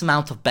enormous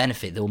amount of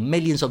benefit. There were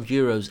millions of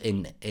euros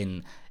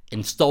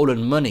in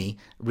stolen money,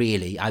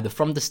 really, either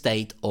from the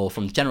state or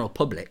from the general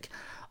public,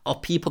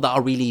 of people that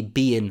are really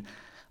being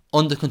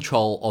under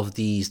control of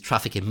these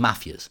trafficking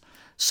mafias.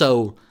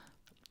 So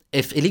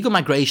if illegal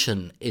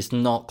migration is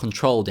not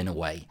controlled in a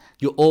way,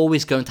 you're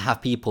always going to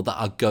have people that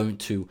are going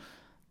to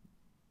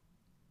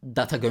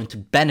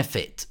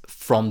benefit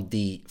from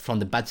the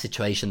bad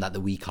situation that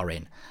the weak are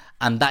in.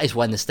 And that is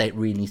when the state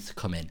really needs to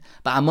come in.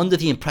 But I'm under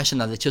the impression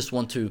that they just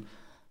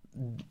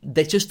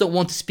don't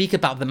want to speak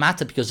about the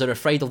matter because they're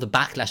afraid of the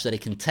backlash that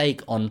it can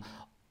take on,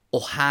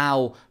 or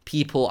how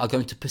people are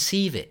going to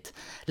perceive it.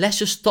 Let's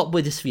just stop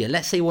with this fear.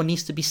 Let's say what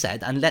needs to be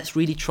said, and let's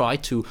really try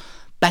to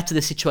better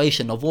the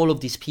situation of all of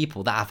these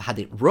people that have had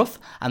it rough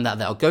and that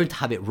they are going to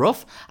have it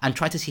rough, and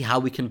try to see how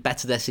we can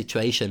better their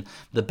situation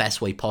the best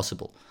way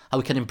possible, how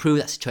we can improve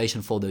that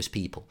situation for those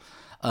people.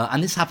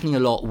 And this is happening a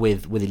lot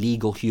with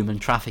illegal human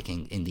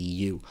trafficking in the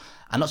EU,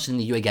 and not just in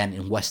the EU, again,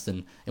 in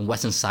Western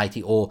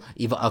society, or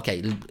even,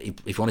 okay,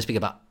 if you want to speak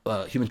about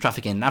human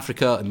trafficking in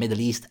Africa,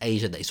 Middle East,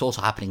 Asia, it's also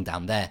happening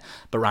down there.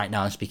 But right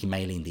now I'm speaking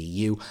mainly in the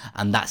EU,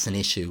 and that's an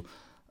issue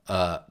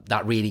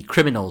that really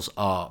criminals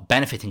are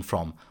benefiting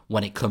from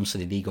when it comes to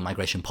the illegal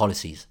migration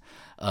policies,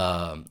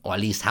 or at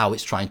least how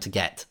it's trying to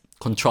get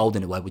controlled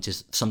in a way, which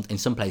is in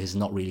some places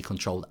not really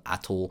controlled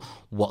at all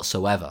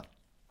whatsoever.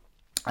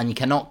 And you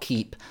cannot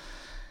keep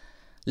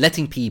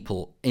letting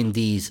people in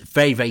these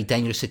very, very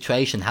dangerous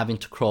situations having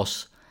to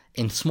cross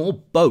in small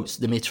boats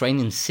the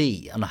Mediterranean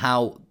Sea, and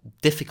how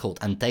difficult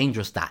and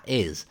dangerous that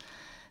is,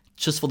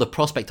 just for the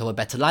prospect of a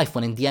better life,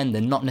 when in the end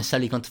they're not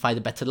necessarily going to find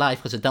a better life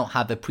because they don't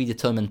have a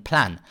predetermined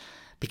plan,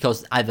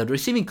 because either the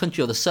receiving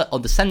country or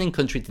the sending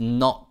country did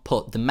not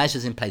put the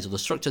measures in place or the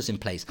structures in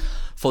place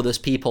for those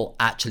people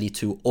actually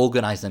to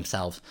organize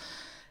themselves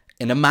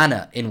in a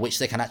manner in which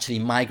they can actually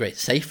migrate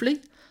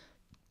safely,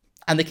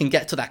 and they can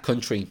get to that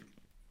country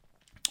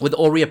with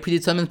already a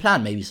predetermined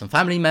plan, maybe some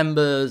family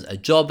members, a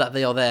job that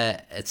they are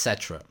there,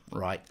 etc.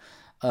 Right?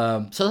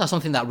 So that's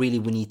something that really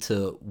we need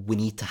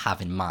to have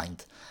in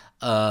mind.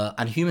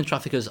 And human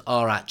traffickers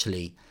are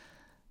actually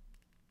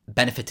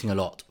benefiting a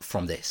lot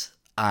from this.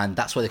 And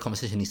that's why the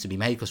conversation needs to be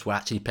made, because we're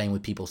actually playing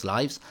with people's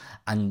lives,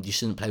 and you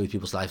shouldn't play with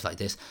people's lives like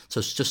this.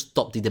 So just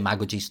stop the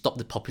demagogy, stop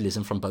the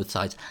populism from both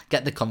sides,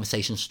 get the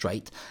conversation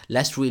straight.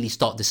 Let's really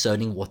start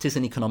discerning what is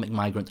an economic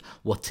migrant,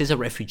 what is a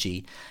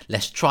refugee.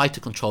 Let's try to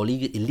control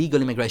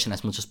illegal immigration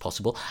as much as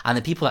possible. And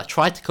the people that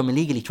try to come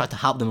illegally, try to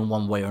help them in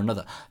one way or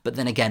another. But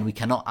then again, we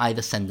cannot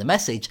either send the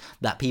message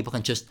that people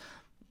can just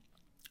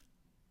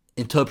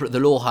interpret the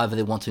law however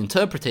they want to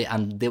interpret it,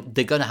 and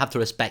they're going to have to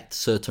respect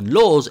certain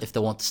laws if they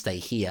want to stay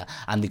here,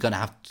 and they're going to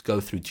have to go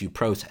through due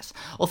process.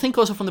 Or think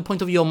also from the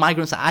point of view of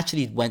migrants that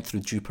actually went through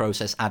due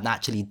process and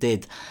actually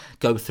did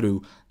go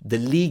through the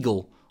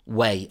legal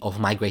way of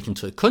migrating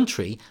to a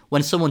country.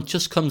 When someone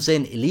just comes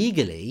in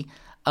illegally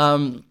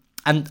and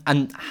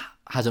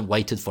hasn't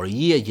waited for a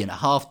year and a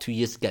half, 2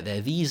 years to get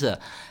their visa,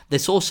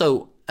 there's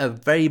also a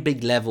very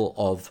big level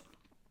of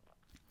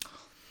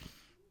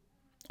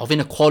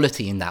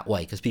inequality in that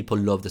way, because people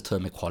love the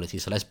term equality.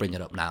 So let's bring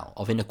it up now,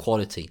 of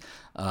inequality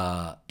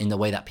in the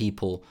way that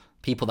people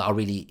that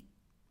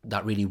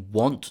really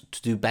want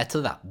to do better,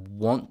 that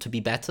want to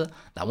be better,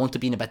 that want to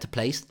be in a better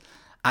place,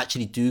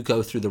 actually do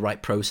go through the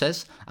right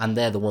process, and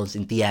they're the ones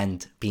in the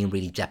end being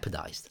really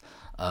jeopardized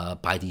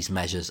by these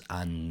measures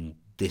and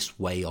this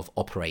way of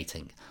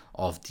operating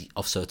of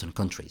certain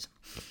countries.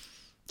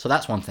 So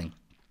that's one thing.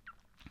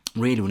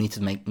 Really, we need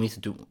to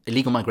do.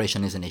 Illegal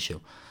migration is an issue.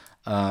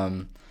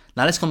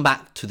 Now let's come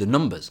back to the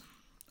numbers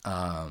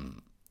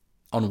on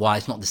why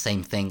it's not the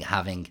same thing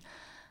having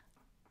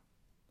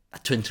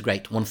to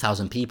integrate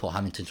 1,000 people,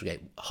 having to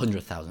integrate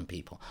 100,000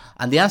 people.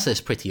 And the answer is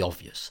pretty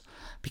obvious,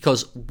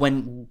 because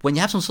when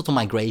you have some sort of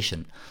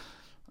migration,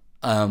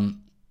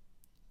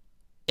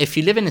 if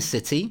you live in a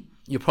city,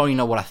 you probably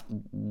know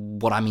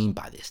what I mean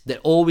by this.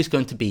 There's always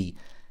going to be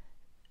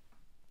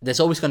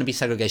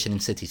segregation in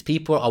cities.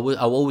 People are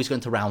always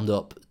going to round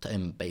up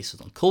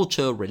based on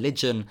culture,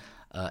 religion,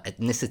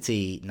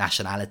 ethnicity,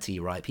 nationality,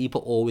 right?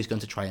 People are always going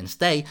to try and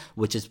stay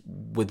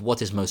with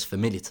what is most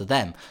familiar to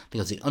them,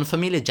 because the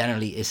unfamiliar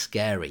generally is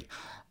scary.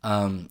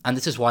 And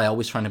this is why I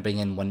always try to bring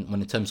in when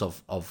in terms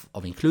of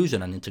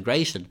inclusion and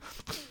integration,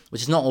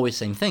 which is not always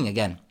the same thing.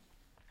 Again,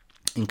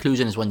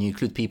 inclusion is when you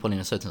include people in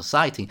a certain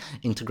society.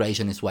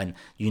 Integration is when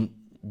you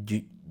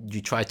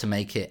try to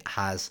make it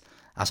as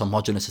as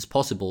homogenous as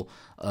possible,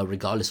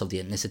 regardless of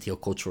the ethnicity or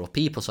culture of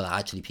people, so that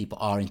actually people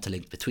are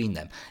interlinked between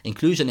them.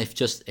 Inclusion,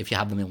 if you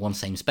have them in one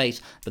same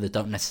space, but they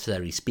don't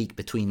necessarily speak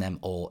between them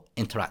or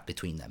interact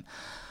between them,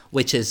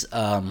 which is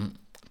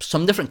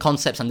some different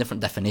concepts and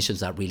different definitions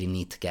that really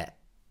need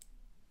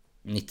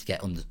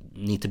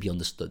to be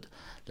understood,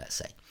 let's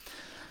say.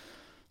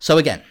 So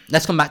again,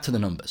 let's come back to the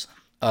numbers.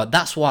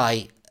 That's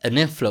why a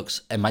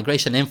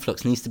migration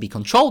influx needs to be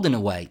controlled in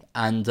a way,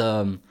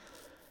 and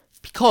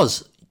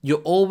because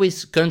you're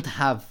always going to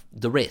have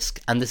the risk,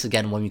 and this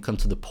again when we come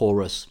to the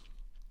porosity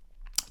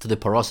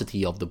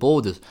of the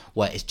borders,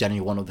 where it's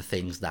generally one of the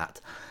things that,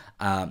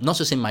 not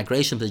just in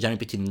migration, but generally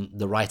between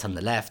the right and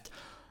the left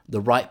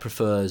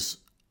prefers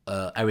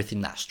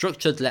everything that's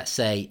structured, let's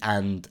say,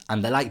 and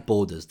they like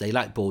borders. They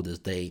like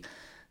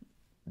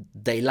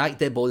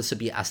their borders to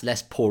be as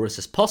less porous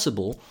as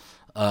possible,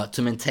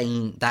 to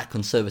maintain that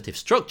conservative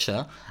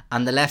structure.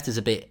 And the left is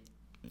a bit,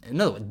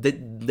 no,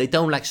 they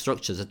don't like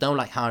structures, they don't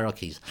like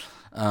hierarchies.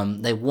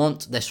 They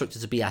want their structure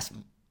to be as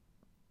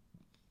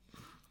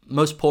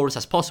most porous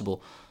as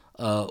possible,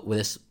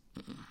 with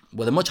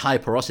a much higher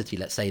porosity,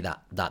 let's say,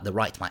 that the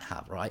right might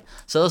have, right?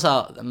 So those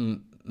are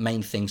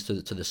main things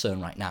to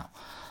discern right now.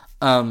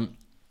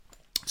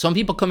 So when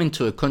people come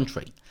into a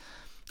country,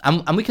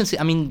 and we can see,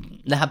 I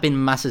mean, there have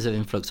been masses of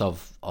influx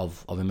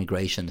of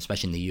immigration,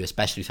 especially in the EU,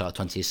 especially throughout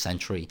the 20th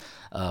century.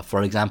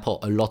 For example,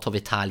 a lot of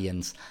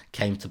Italians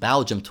came to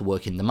Belgium to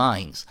work in the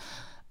mines.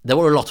 There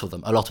were a lot of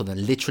them.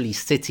 Literally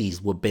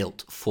cities were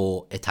built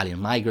for Italian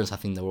migrants. I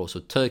think there were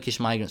also Turkish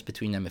migrants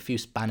between them, a few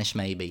Spanish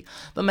maybe,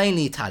 but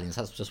mainly Italians.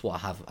 That's just what I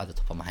have at the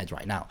top of my head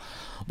right now.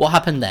 What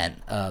happened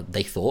then?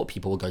 They thought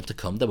people were going to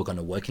come, they were going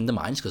to work in the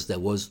mines, because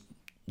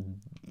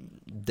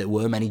there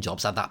were many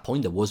jobs at that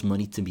point. There was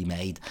money to be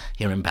made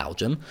here in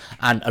Belgium,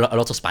 and a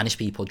lot of Spanish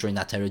people during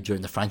that era,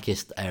 during the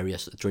Franquist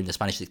areas, during the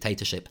Spanish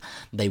dictatorship,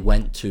 they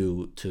went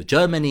to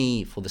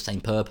Germany for the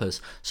same purpose.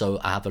 So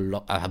I have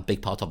a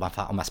big part of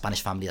my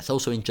Spanish family that's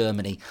also in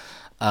Germany.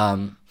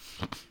 So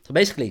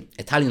basically,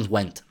 Italians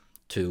went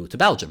to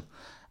Belgium,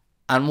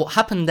 and what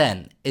happened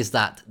then is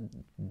that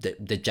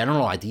the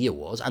general idea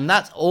was, and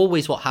that's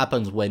always what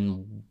happens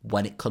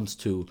when it comes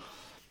to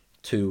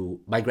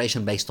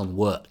migration based on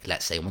work,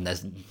 let's say, when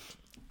there's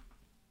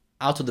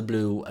out of the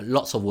blue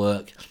lots of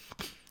work,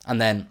 and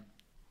then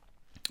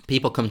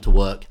people come to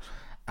work,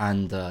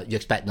 and you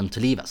expect them to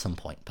leave at some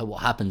point. But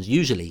what happens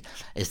usually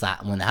is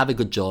that when they have a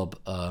good job,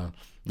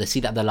 they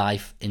see that their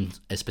life in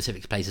a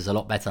specific place is a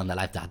lot better than their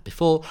life they had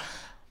before.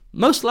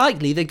 Most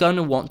likely they're going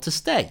to want to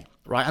stay,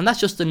 right? And that's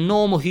just a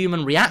normal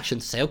human reaction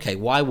to say, okay,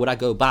 why would I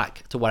go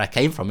back to where I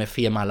came from if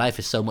here my life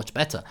is so much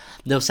better?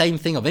 The same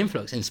thing of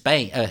influx in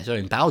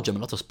in Belgium. A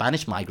lot of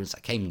Spanish migrants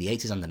that came in the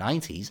 80s and the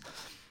 90s,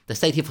 they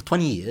stayed here for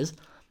 20 years,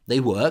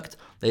 they worked,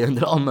 they earned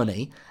a lot of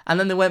money, and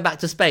then they went back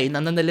to Spain,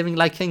 and then they're living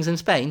like kings in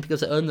Spain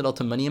because they earned a lot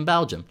of money in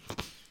Belgium.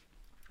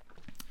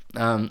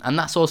 And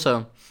that's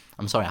also,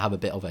 I'm sorry, I have a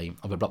bit of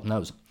a blocked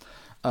nose.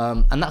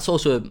 And that's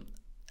also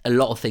a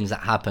lot of things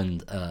that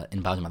happened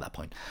in Belgium at that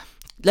point.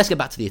 Let's get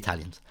back to the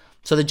Italians.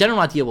 So the general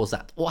idea was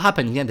that what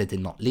happened in the end, they did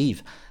not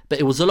leave, but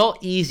it was a lot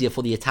easier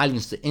for the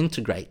Italians to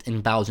integrate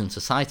in Belgian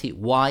society.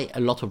 Why? A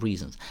lot of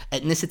reasons.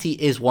 Ethnicity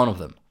is one of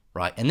them,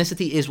 right?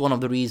 Ethnicity is one of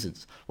the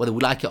reasons, whether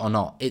we like it or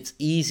not. It's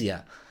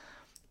easier.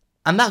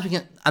 And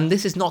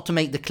this is not to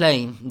make the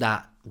claim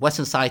that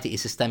Western society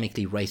is a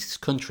systemically racist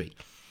country.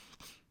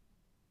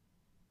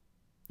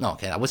 No,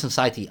 okay, that Western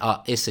society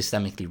is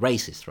systemically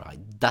racist, right?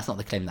 That's not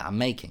the claim that I'm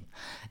making.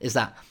 Is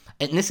that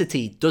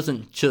ethnicity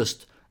doesn't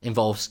just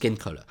involve skin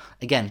color.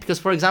 Again, because,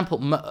 for example,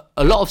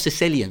 a lot of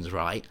Sicilians,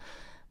 right,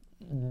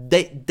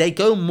 they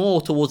go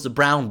more towards the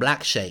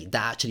brown-black shade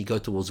that actually go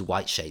towards the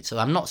white shade. So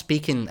I'm not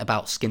speaking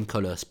about skin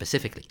color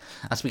specifically.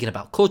 I'm speaking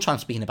about culture, I'm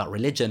speaking about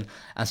religion,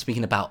 I'm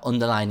speaking about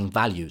underlining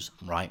values,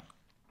 right?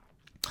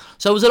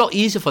 So it was a lot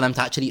easier for them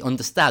to actually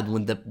understand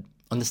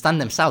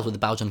themselves with the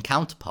Belgian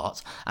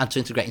counterparts and to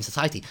integrate in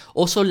society.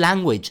 Also,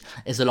 language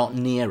is a lot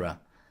nearer.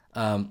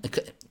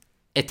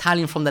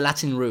 Italian from the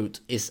Latin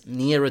root is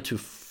nearer to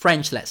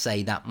French, let's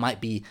say, that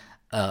might be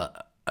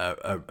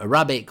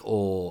Arabic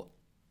or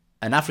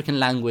an African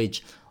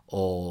language,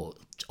 or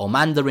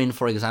Mandarin,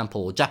 for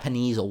example, or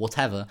Japanese, or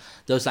whatever.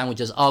 Those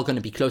languages are going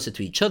to be closer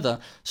to each other.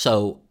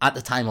 So at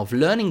the time of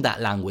learning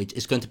that language,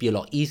 it's going to be a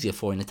lot easier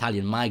for an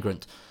Italian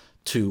migrant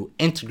to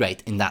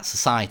integrate in that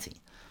society,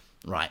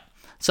 right?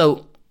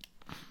 So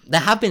there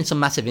have been some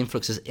massive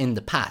influxes in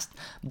the past.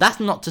 That's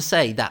not to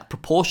say that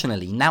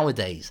proportionally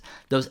nowadays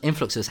those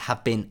influxes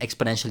have been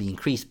exponentially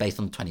increased based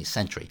on the 20th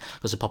century,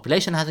 because the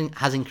population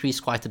has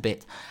increased quite a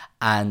bit,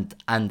 and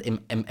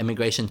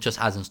immigration just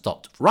hasn't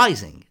stopped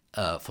rising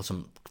for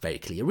some very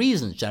clear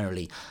reasons.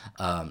 Generally,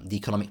 the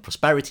economic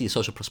prosperity, the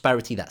social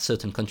prosperity that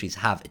certain countries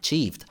have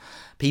achieved,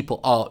 people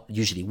are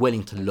usually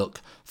willing to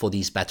look for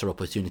these better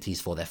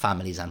opportunities for their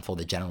families and for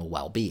their general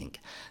well-being.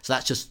 So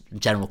that's just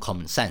general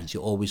common sense.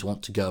 You always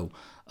want to go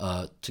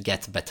to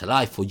get a better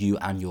life for you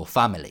and your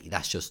family.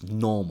 That's just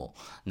normal.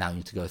 Now you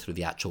need to go through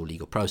the actual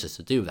legal process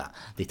to do that.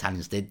 The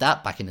Italians did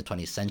that back in the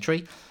 20th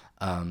century,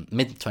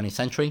 mid-20th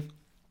century.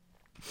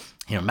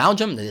 here in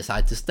Belgium. They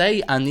decided to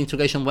stay, and the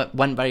integration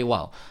went very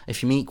well.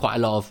 If you meet quite a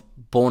lot of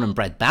born and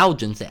bred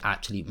Belgians, they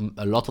actually,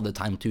 a lot of the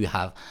time, do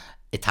have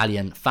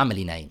Italian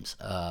family names,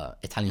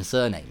 Italian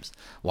surnames.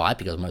 Why?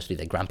 Because mostly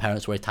their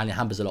grandparents were Italian.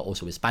 Happens a lot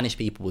also with Spanish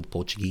people, with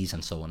Portuguese,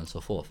 and so on and so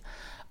forth.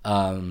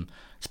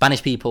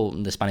 Spanish people,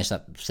 the Spanish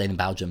that stayed in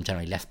Belgium,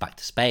 generally left back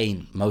to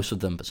Spain, most of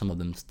them, but some of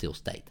them still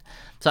stayed.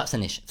 So that's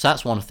an issue. So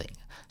that's one thing.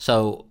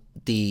 So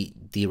the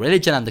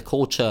religion and the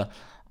culture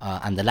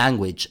and the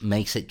language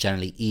makes it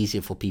generally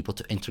easier for people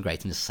to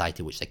integrate in the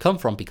society which they come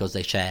from, because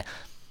they share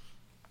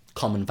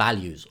common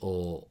values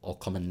or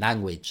common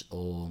language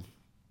or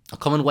a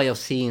common way of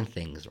seeing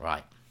things,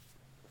 right?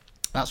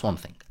 That's one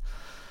thing.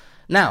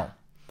 Now,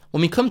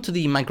 when we come to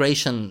the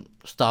migration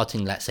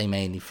starting, let's say,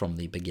 mainly from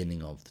the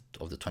beginning of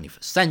the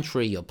 21st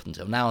century up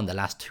until now, in the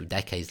last 2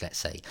 decades, let's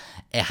say,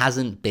 it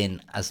hasn't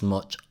been as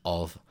much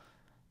of...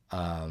 there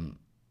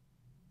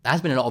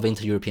has been a lot of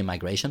inter-European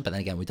migration, but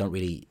then again, we don't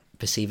really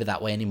perceive it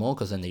that way anymore,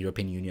 because then the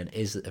European Union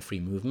is a free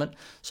movement.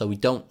 So we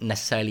don't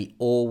necessarily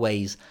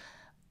always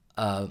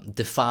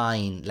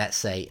define, let's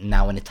say,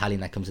 now an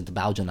Italian that comes into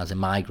Belgium as a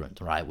migrant,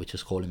 right? We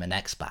just call him an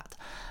expat.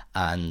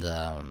 And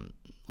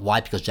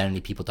why? Because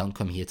generally people don't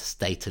come here to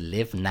stay to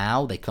live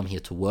now. They come here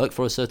to work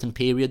for a certain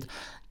period,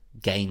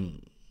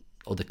 gain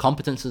other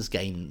competences,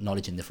 gain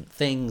knowledge in different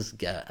things,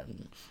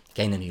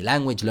 gain a new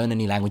language, learn a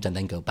new language, and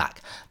then go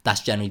back.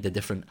 That's generally the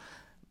different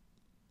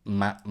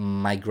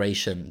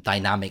migration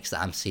dynamics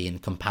that I'm seeing in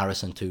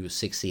comparison to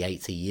 60,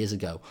 80 years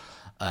ago,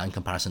 in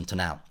comparison to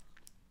now,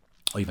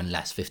 or even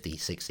less, 50,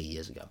 60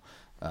 years ago,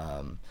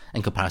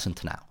 in comparison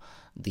to now.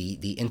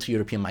 The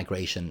inter-European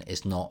migration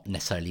is not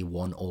necessarily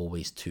one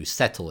always to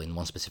settle in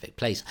one specific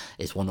place.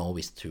 It's one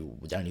always to,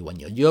 generally when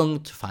you're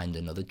young, to find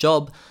another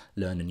job,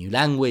 learn a new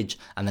language,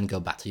 and then go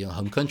back to your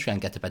home country and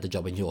get a better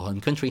job in your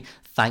home country,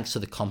 thanks to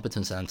the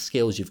competence and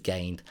skills you've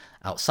gained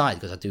outside.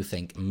 Because I do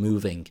think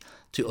moving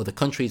to other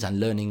countries and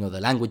learning other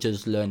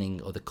languages,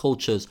 learning other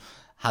cultures,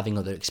 having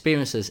other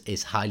experiences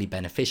is highly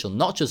beneficial,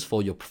 not just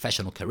for your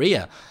professional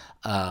career,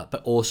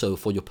 but also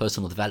for your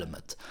personal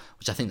development,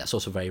 which I think that's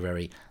also very,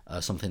 very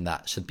something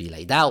that should be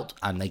laid out.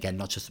 And again,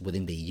 not just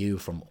within the EU,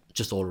 from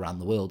just all around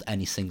the world,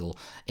 any single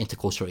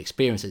intercultural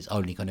experience is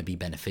only going to be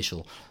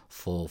beneficial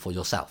for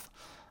yourself.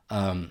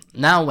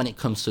 Now, when it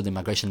comes to the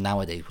migration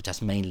nowadays, which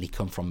has mainly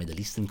come from Middle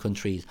Eastern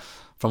countries,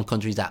 from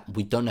countries that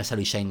we don't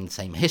necessarily share the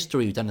same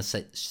history, we don't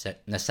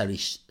necessarily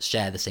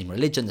share the same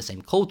religion, the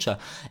same culture,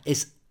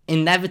 is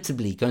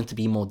inevitably going to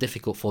be more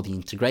difficult for the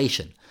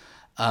integration.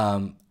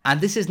 And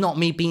this is not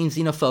me being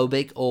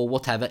xenophobic or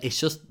whatever, it's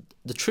just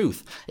the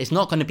truth. It's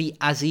not going to be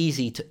as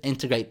easy to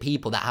integrate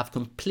people that have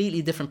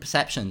completely different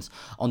perceptions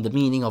on the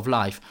meaning of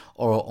life,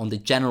 or on the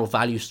general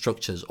value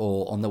structures,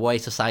 or on the way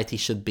society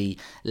should be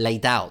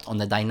laid out, on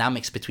the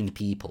dynamics between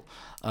people.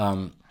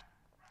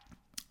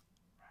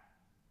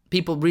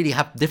 People really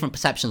have different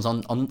perceptions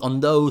on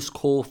those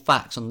core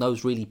facts, on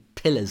those really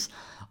pillars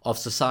of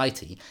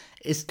society.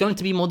 It's going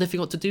to be more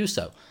difficult to do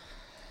so.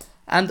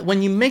 And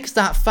when you mix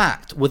that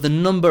fact with the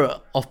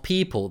number of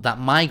people that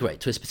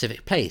migrate to a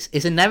specific place,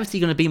 it's inevitably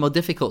going to be more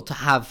difficult to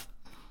have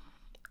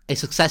a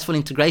successful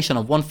integration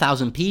of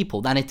 1,000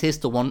 people than it is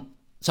to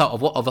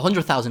of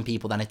 100,000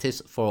 people than it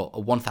is for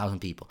 1,000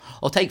 people.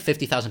 Or take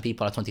 50,000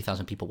 people or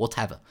 20,000 people,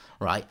 whatever,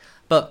 right?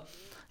 But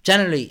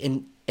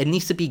generally, it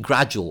needs to be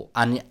gradual,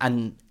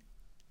 and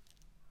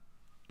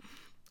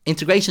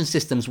integration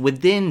systems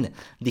within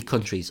the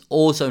countries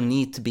also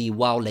need to be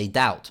well laid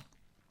out.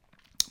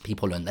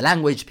 People learn the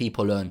language,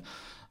 people learn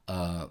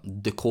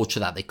the culture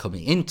that they're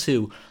coming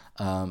into,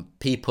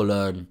 people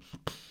learn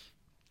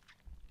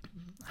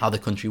how the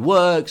country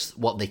works,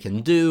 what they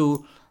can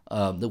do,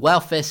 the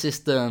welfare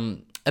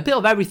system, a bit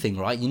of everything,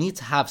 right? You need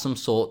to have some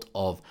sort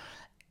of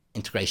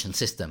integration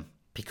system,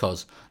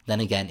 because then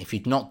again, if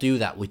you not do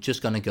that, we're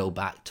just going to go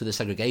back to the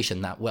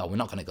segregation that, well, we're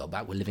not going to go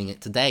back, we're living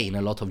it today in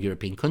a lot of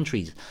European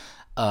countries.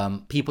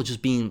 People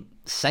just being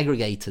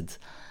segregated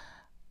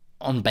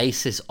on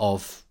basis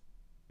of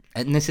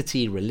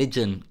ethnicity,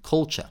 religion,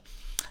 culture.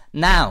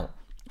 Now,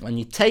 when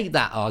you take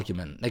that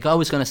argument, they're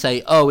always going to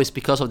say, oh, it's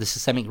because of the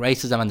systemic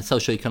racism and the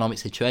socio-economic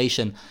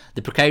situation,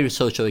 the precarious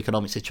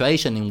socio-economic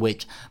situation in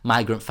which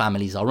migrant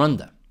families are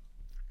under.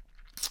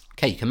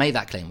 Okay, you can make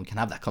that claim, we can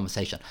have that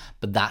conversation,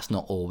 but that's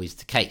not always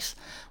the case.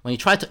 When you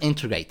try to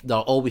integrate, there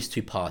are always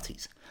two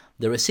parties.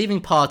 The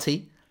receiving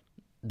party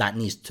that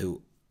needs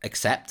to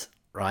accept,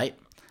 right?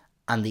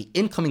 And the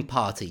incoming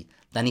party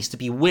that needs to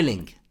be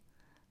willing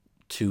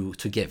to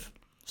give.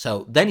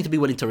 So they need to be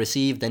willing to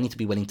receive, they need to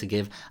be willing to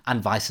give,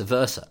 and vice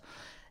versa.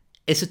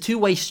 It's a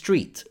two-way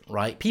street,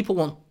 right?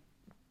 People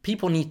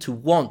need to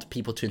want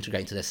people to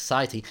integrate into their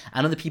society,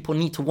 and other people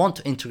need to want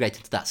to integrate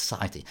into that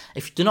society.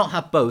 If you do not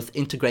have both,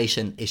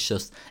 integration is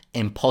just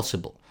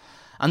impossible.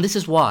 And this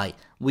is why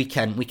we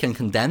can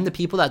condemn the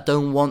people that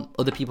don't want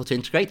other people to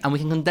integrate, and we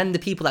can condemn the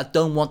people that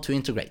don't want to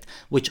integrate,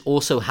 which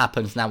also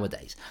happens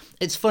nowadays.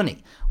 It's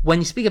funny, when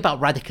you speak about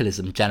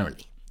radicalism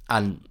generally,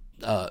 and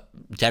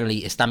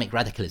generally Islamic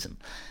radicalism,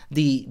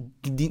 the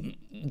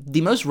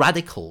most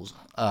radicals,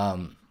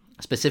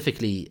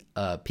 specifically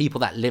people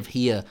that live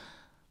here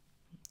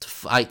to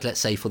fight, let's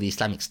say, for the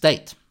Islamic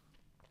State,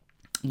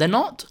 they're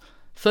not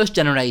first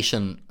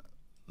generation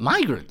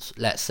migrants,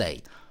 let's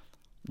say.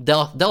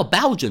 They're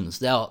Belgians.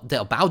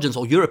 They're Belgians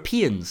or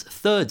Europeans,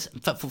 thirds.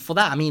 For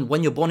that, I mean,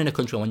 when you're born in a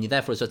country, when you're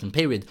there for a certain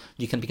period,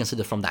 you can be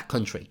considered from that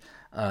country.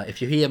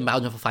 If you're here in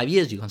Belgium for 5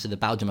 years, you consider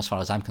Belgium as far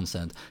as I'm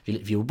concerned.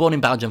 If you were born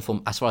in Belgium,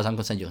 as far as I'm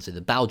concerned, you're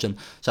considered Belgian.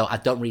 So I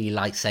don't really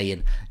like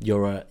saying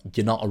you're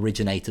not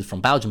originated from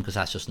Belgium, because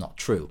that's just not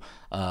true.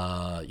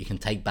 You can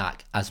take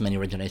back as many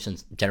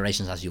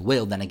generations as you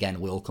will. Then again,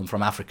 we all come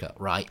from Africa,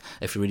 right?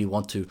 If you really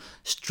want to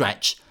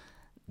stretch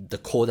the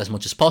cord as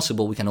much as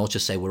possible, we can all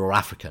just say we're all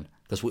African,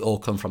 because we all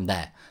come from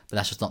there. But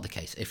that's just not the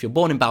case. If you're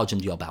born in Belgium,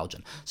 you're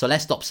Belgian. So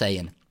let's stop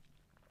saying,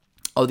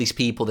 oh, these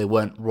people, they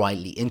weren't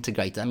rightly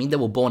integrated. I mean, they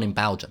were born in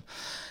Belgium.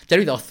 They're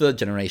either third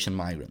generation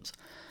migrants.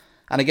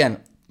 And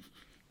again,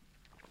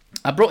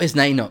 I brought his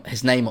name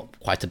up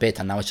quite a bit,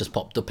 and now it's just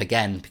popped up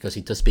again because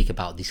he does speak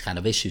about these kind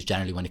of issues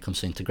generally when it comes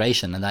to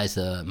integration, and that is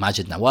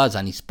Majid Nawaz.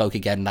 And he spoke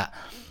again that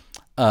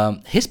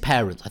his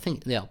parents, I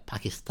think they are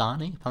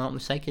Pakistani, if I'm not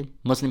mistaken,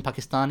 Muslim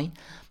Pakistani.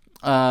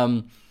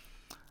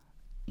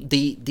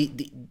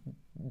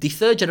 The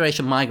third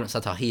generation migrants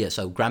that are here,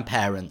 so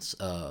grandparents,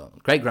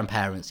 great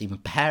grandparents, even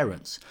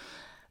parents,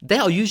 they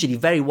are usually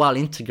very well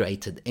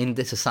integrated in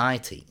the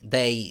society.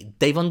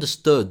 They've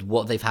understood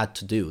what they've had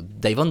to do.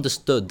 They've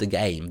understood the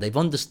game. They've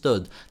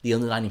understood the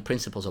underlying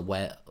principles of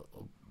where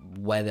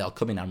they are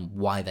coming and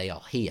why they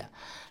are here.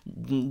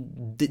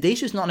 The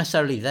issue is not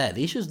necessarily there.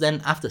 The issue is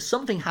then after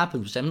something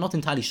happens, which I'm not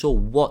entirely sure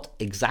what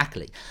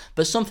exactly,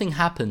 but something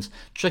happens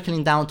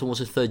trickling down towards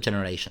the third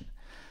generation.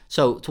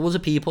 So towards the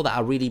people that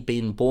are really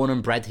being born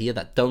and bred here,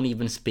 that don't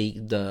even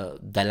speak the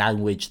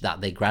language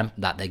that their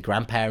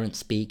grandparents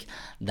speak,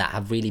 that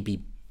have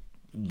really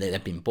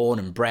they've been born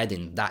and bred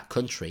in that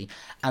country,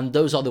 and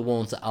those are the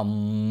ones that are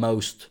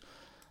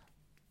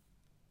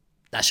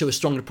that show a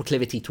stronger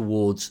proclivity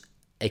towards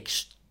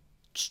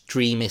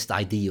extremist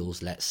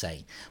ideals, let's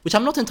say, which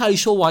I'm not entirely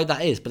sure why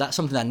that is, but that's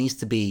something that needs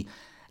to be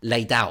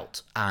laid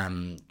out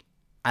and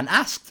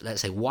asked.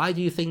 Let's say, why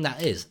do you think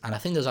that is? And I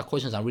think those are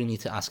questions that we need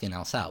to ask in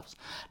ourselves.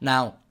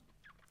 Now,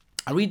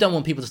 I really don't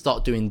want people to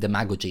start doing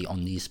demagogy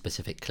on these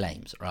specific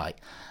claims, right?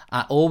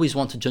 I always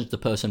want to judge the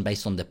person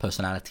based on their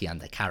personality and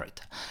their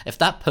character. If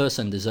that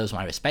person deserves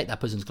my respect, that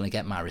person's going to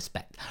get my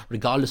respect,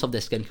 regardless of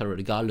their skin color,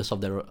 regardless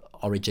of their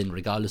origin,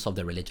 regardless of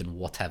their religion,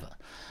 whatever.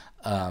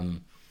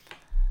 And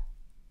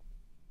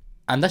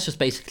that's just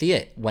basically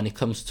it when it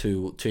comes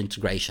to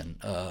integration.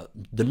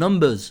 The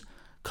numbers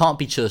can't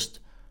be just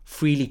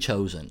freely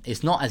chosen.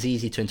 It's not as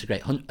easy to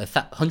integrate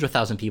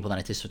 100,000 people than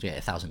it is to integrate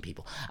 1,000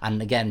 people.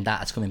 And again,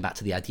 that's coming back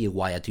to the idea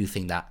why I do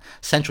think that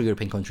Central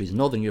European countries,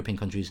 Northern European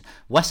countries,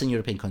 Western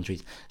European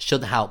countries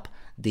should help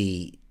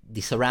the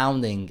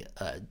surrounding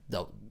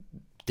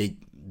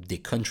the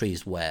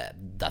countries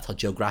that are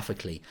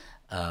geographically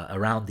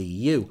around the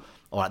EU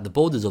or at the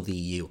borders of the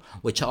EU,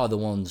 which are the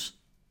ones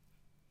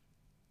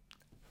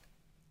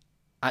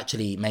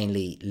actually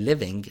mainly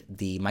living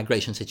the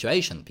migration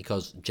situation,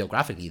 because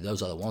geographically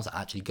those are the ones that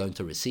are actually going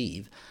to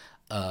receive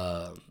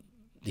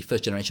the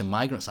first generation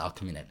migrants that are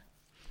coming in.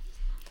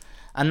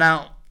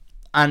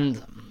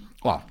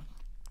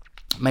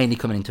 Mainly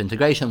coming into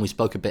integration, we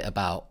spoke a bit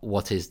about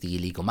what is the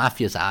illegal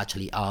mafias that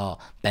actually are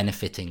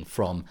benefiting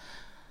from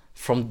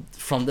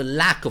the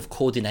lack of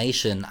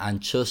coordination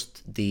and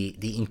just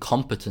the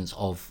incompetence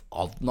of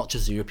not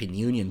just the European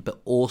Union,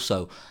 but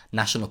also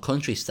national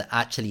countries to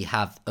actually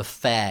have a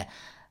fair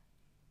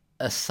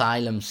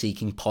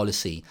asylum-seeking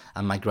policy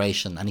and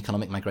migration and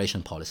economic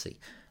migration policy,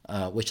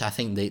 which I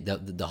think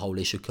the whole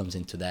issue comes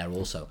into there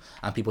also,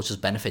 and people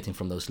just benefiting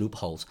from those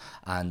loopholes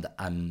and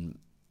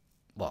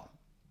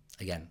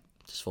again,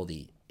 just for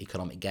the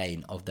economic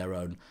gain of their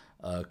own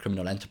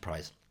criminal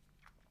enterprise.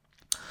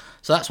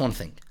 So that's one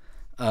thing,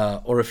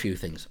 or a few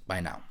things by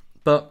now.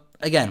 But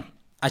again,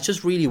 I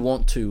just really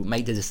want to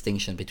make the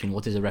distinction between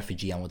what is a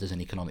refugee and what is an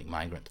economic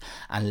migrant,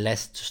 and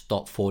let's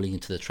stop falling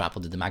into the trap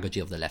of the demagogy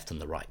of the left and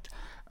the right.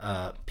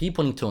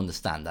 People need to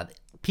understand that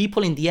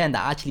people in the end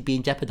that are actually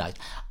being jeopardized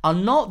are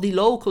not the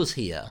locals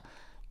here.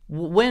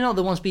 We're not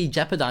the ones being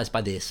jeopardized by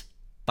this,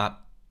 but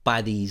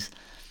by this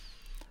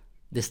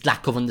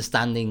lack of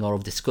understanding or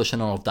of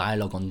discussion or of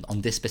dialogue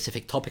on this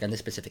specific topic and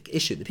this specific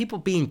issue. The people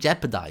being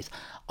jeopardized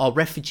are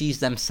refugees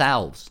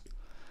themselves,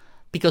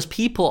 because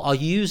people are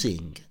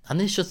using, and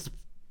this is just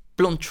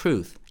blunt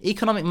truth,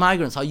 economic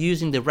migrants are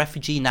using the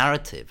refugee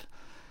narrative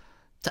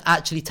to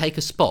actually take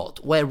a spot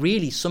where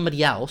really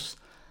somebody else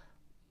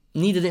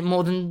needed it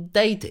more than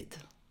they did.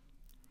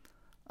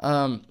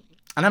 And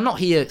I'm not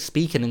here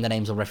speaking in the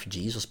names of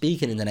refugees or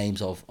speaking in the names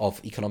of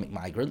economic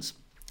migrants.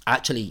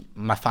 Actually,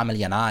 my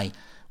family and I,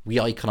 we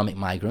are economic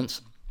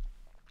migrants.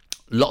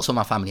 Lots of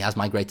my family has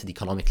migrated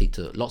economically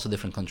to lots of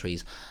different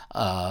countries.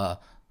 My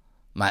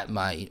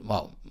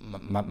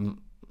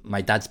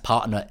dad's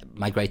partner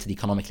migrated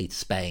economically to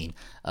Spain.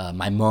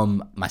 My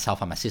mum,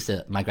 myself, and my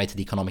sister migrated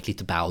economically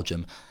to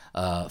Belgium,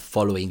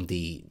 following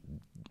the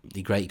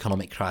great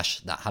economic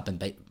crash that happened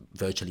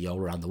virtually all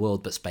around the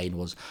world, but Spain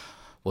was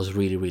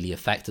really, really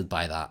affected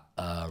by that,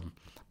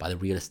 by the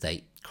real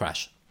estate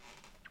crash,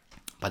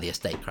 by the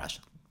estate crash.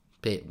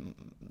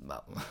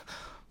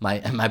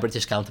 My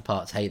British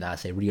counterparts hate that I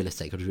say real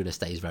estate, because real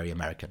estate is very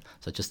American,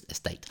 so just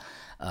estate.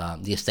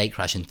 The estate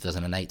crash in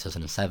 2008,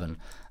 2007.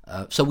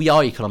 So we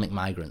are economic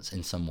migrants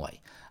in some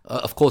way.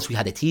 Of course, we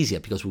had it easier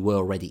because we were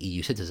already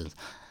EU citizens.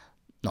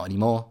 Not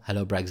anymore.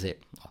 Hello, Brexit.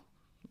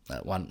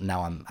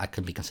 Now I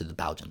can be considered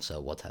Belgian, so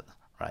whatever,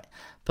 right?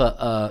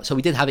 But so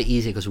we did have it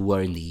easier because we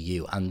were in the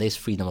EU, and this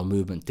freedom of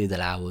movement did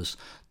allow us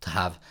to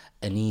have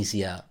an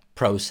easier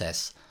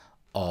process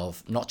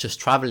of not just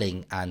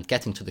traveling and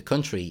getting to the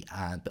country,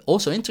 but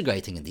also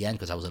integrating in the end,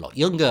 because I was a lot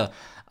younger.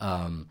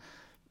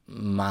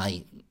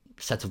 My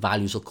set of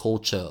values or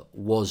culture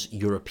was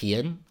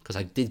European, because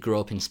I did grow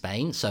up in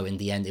Spain. So in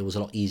the end, it was a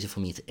lot easier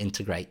for me to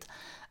integrate.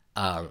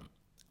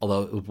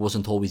 Although it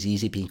wasn't always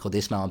easy, being called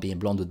Ismail and being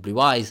blonde with blue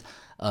eyes.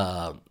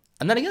 And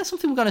then again,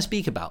 something we're going to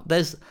speak about.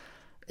 There's,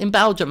 in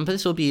Belgium, but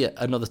this will be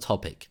another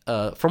topic.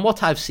 From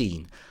what I've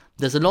seen,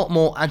 there's a lot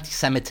more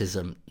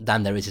anti-Semitism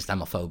than there is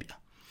Islamophobia.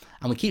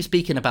 And we keep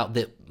speaking about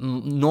the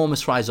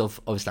enormous rise of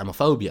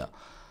Islamophobia.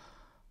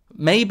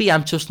 Maybe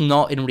I'm just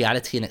not in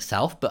reality in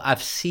itself, but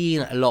I've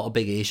seen a lot of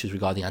bigger issues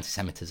regarding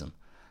anti-Semitism.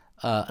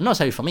 Not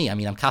necessarily for me. I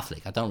mean, I'm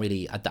Catholic. I don't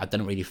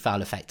really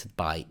feel affected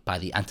by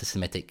the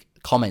anti-Semitic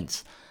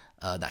comments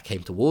that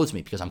came towards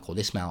me, because I'm called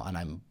Ismail and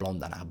I'm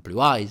blonde and I have blue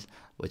eyes,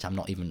 which I'm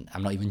not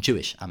even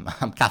Jewish.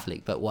 I'm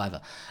Catholic, but whatever.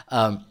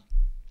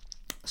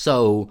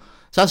 So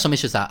that's some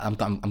issues that I'm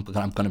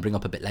going to bring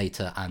up a bit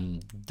later,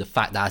 and the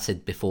fact that I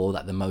said before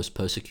that the most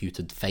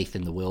persecuted faith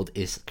in the world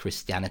is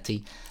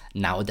Christianity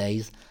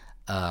nowadays,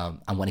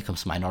 and when it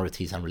comes to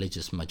minorities and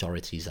religious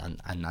majorities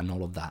and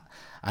all of that,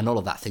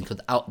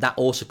 that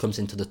also comes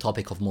into the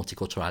topic of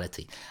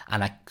multiculturality.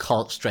 And I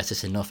can't stress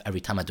this enough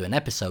every time I do an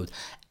episode.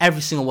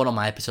 Every single one of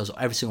my episodes or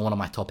every single one of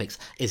my topics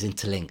is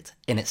interlinked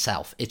in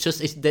itself. It's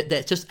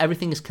just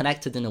everything is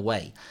connected in a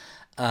way.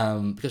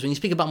 Because when you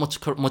speak about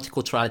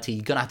multiculturality,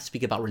 you're going to have to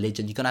speak about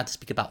religion, you're going to have to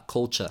speak about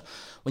culture.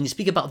 When you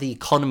speak about the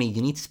economy,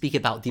 you need to speak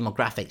about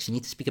demographics, you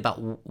need to speak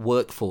about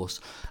workforce.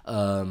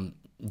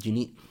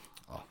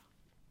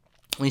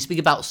 When you speak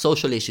about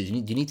social issues,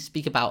 you need to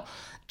speak about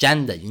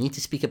gender, you need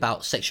to speak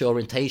about sexual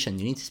orientation,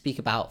 you need to speak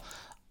about,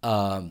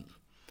 I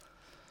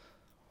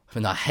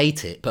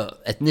hate it,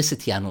 but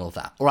ethnicity and all of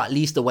that, or at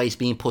least the way it's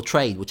being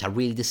portrayed, which I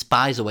really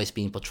despise the way it's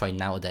being portrayed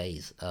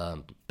nowadays.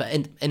 But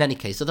in any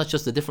case, so that's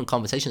just the different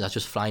conversations that's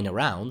just flying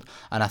around.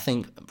 And I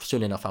think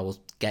soon enough I will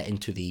get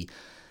into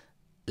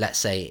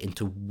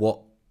into what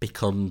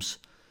becomes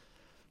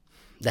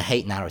the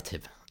hate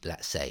narrative,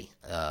 let's say,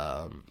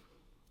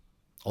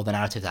 or the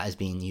narrative that is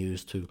being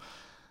used to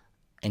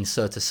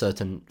insert a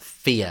certain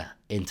fear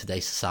in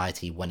today's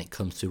society when it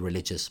comes to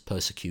religious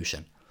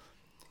persecution.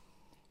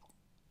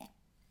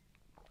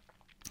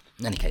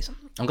 In any case,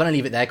 I'm going to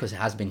leave it there because it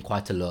has been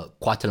quite a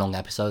long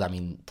episode. I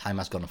mean, time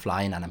has gone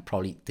flying, and I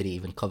probably didn't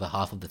even cover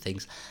half of the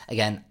things.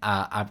 Again,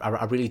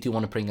 I really do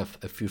want to bring a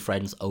few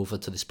friends over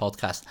to this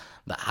podcast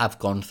that have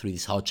gone through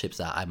these hardships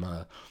that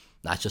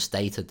I just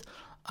stated.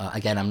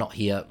 Again, I'm not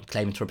here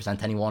claiming to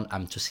represent anyone.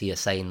 I'm just here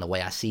saying the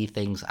way I see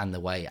things and the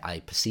way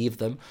I perceive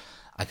them.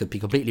 I could be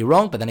completely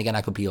wrong, but then again,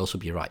 I could also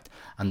be right.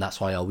 And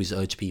that's why I always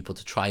urge people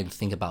to try and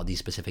think about these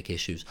specific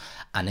issues.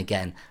 And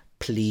again,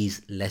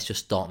 please, let's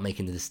just start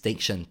making the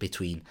distinction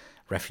between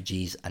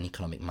refugees and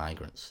economic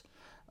migrants.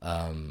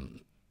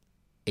 In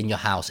your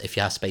house, if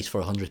you have space for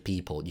 100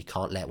 people, you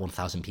can't let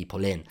 1,000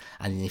 people in.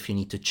 And if you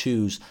need to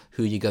choose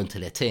who you're going to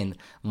let in,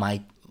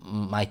 my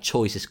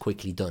choice is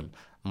quickly done.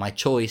 My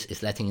choice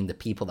is letting in the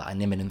people that are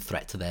an imminent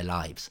threat to their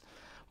lives,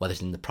 whether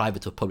it's in the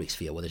private or public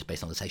sphere, whether it's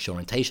based on their sexual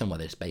orientation,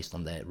 whether it's based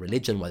on their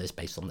religion, whether it's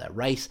based on their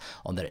race,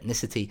 on their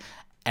ethnicity.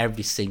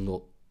 Every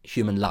single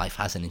human life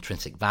has an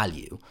intrinsic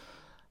value.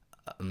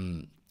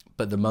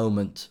 But the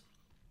moment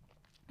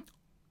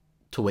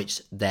to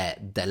which their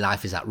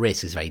life is at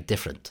risk is very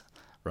different,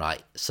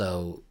 right?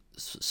 So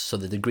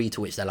the degree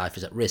to which their life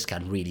is at risk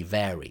can really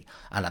vary.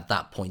 And at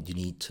that point, you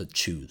need to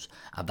choose.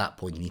 At that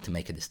point, you need to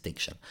make a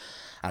distinction.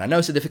 And I know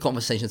it's a difficult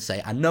conversation to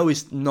say. I know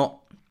it's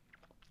not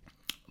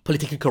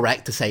politically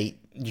correct to say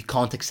you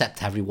can't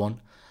accept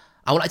everyone.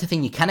 I would like to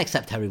think you can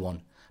accept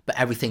everyone, but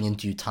everything in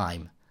due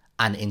time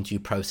and in due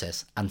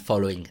process and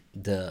following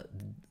the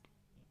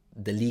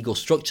legal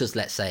structures,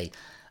 let's say,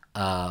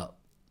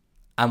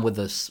 and with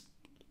this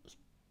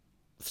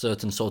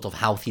certain sort of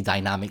healthy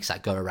dynamics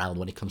that go around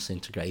when it comes to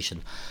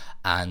integration,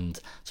 and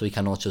so we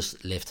can all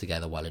just live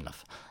together well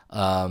enough.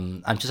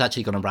 I'm just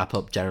actually going to wrap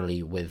up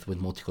generally with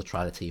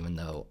multiculturality, even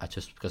though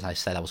because I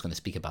said I was going to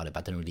speak about it, but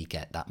I didn't really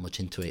get that much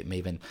into it.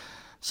 Maybe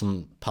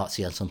some parts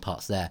here and some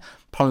parts there.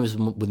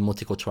 Problem with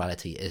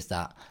multiculturality is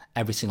that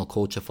every single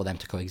culture, for them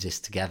to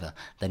coexist together,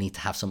 they need to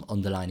have some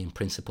underlying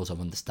principles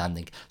of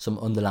understanding, some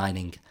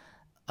underlining.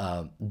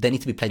 They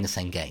need to be playing the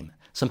same game.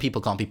 Some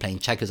people can't be playing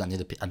checkers and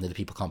other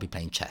people can't be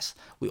playing chess.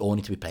 We all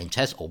need to be playing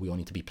chess, or we all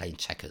need to be playing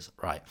checkers,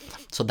 right?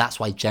 So that's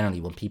why generally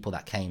when people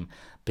that came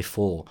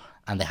before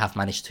and they have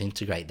managed to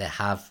integrate, they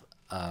have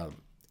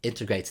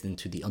integrated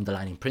into the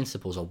underlying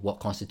principles of what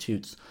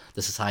constitutes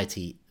the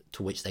society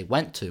to which they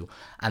went to.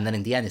 And then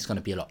in the end, it's going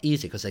to be a lot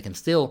easier because they can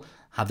still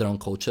have their own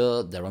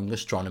culture, their own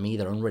gastronomy,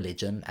 their own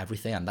religion,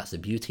 everything. And that's the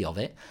beauty of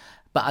it.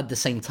 But at the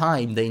same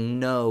time, they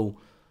know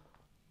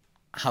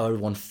how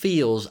everyone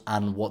feels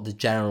and what the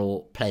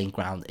general playing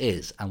ground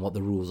is and what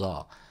the rules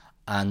are.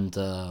 And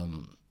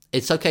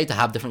it's okay to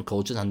have different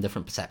cultures and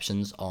different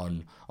perceptions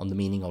on the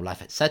meaning of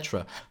life,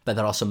 etc. But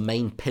there are some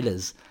main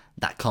pillars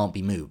that can't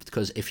be moved,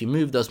 because if you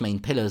move those main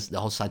pillars, the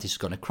whole society is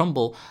going to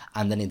crumble,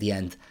 and then in the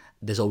end,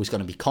 there's always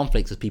going to be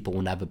conflicts because people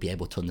will never be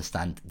able to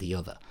understand the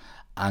other.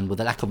 And with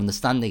the lack of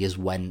understanding is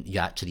when you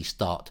actually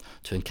start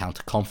to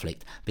encounter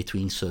conflict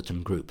between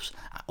certain groups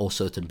or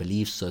certain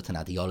beliefs, certain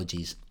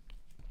ideologies,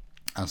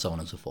 and so on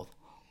and so forth.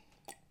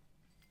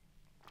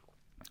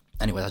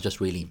 Anyway, that's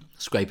just really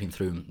scraping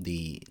through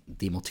the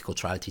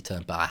multiculturality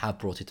term, but I have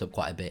brought it up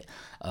quite a bit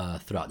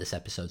throughout this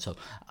episode. So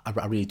I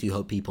really do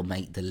hope people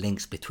make the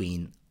links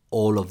between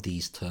all of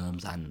these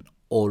terms and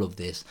all of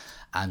this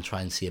and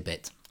try and see a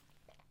bit,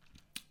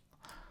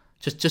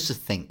 just to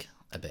think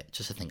a bit,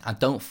 just to think. And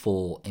don't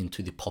fall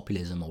into the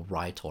populism or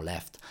right or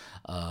left,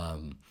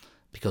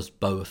 because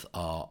both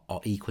are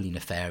equally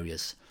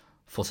nefarious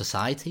for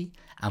society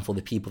and for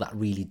the people that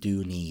really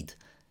do need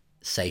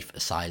safe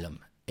asylum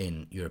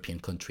in European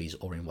countries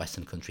or in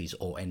Western countries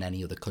or in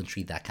any other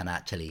country that can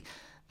actually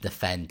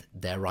defend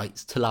their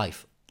rights to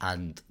life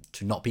and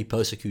to not be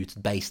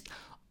persecuted based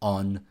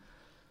on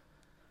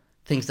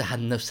things they had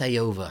no say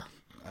over.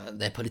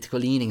 Their political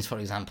leanings, for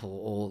example,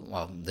 or,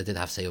 well, they did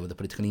have say over the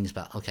political leanings,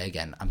 but okay,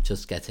 again, I'm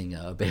just getting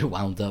a bit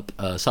wound up.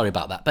 Sorry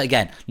about that. But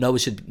again,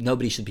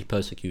 nobody should be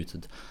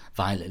persecuted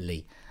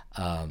violently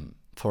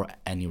for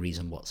any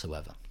reason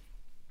whatsoever.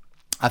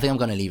 I think I'm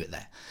going to leave it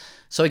there.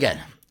 So again,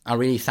 I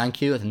really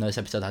thank you. I know this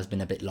episode has been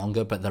a bit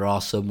longer, but there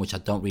are some which I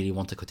don't really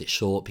want to cut it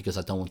short because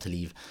I don't want to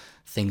leave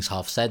things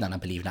half said. And I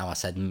believe now I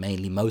said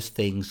mainly most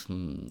things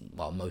in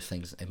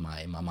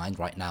my mind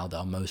right now. There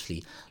are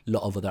mostly a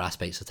lot of other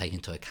aspects to take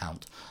into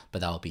account,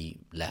 but that'll be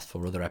left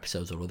for other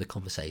episodes or other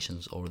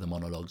conversations or other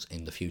monologues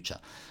in the future.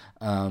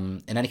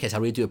 In any case, I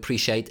really do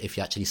appreciate if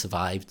you actually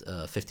survived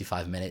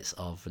 55 minutes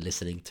of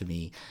listening to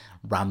me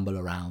ramble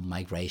around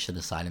migration,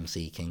 asylum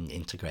seeking,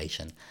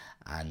 integration,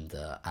 and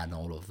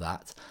all of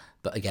that.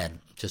 But again,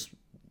 just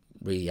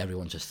really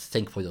everyone just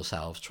think for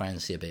yourselves, try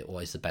and see a bit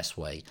what is the best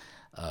way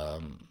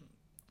to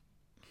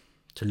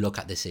look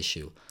at this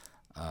issue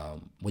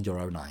with your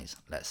own eyes,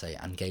 let's say,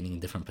 and gaining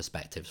different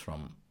perspectives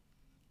from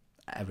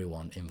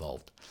everyone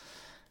involved.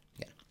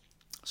 Yeah.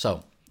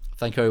 So,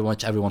 thank you very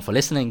much everyone for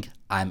listening.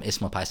 I'm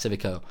Isma Pai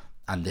Civico,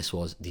 and this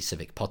was the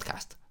Civic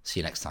Podcast.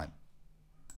 See you next time.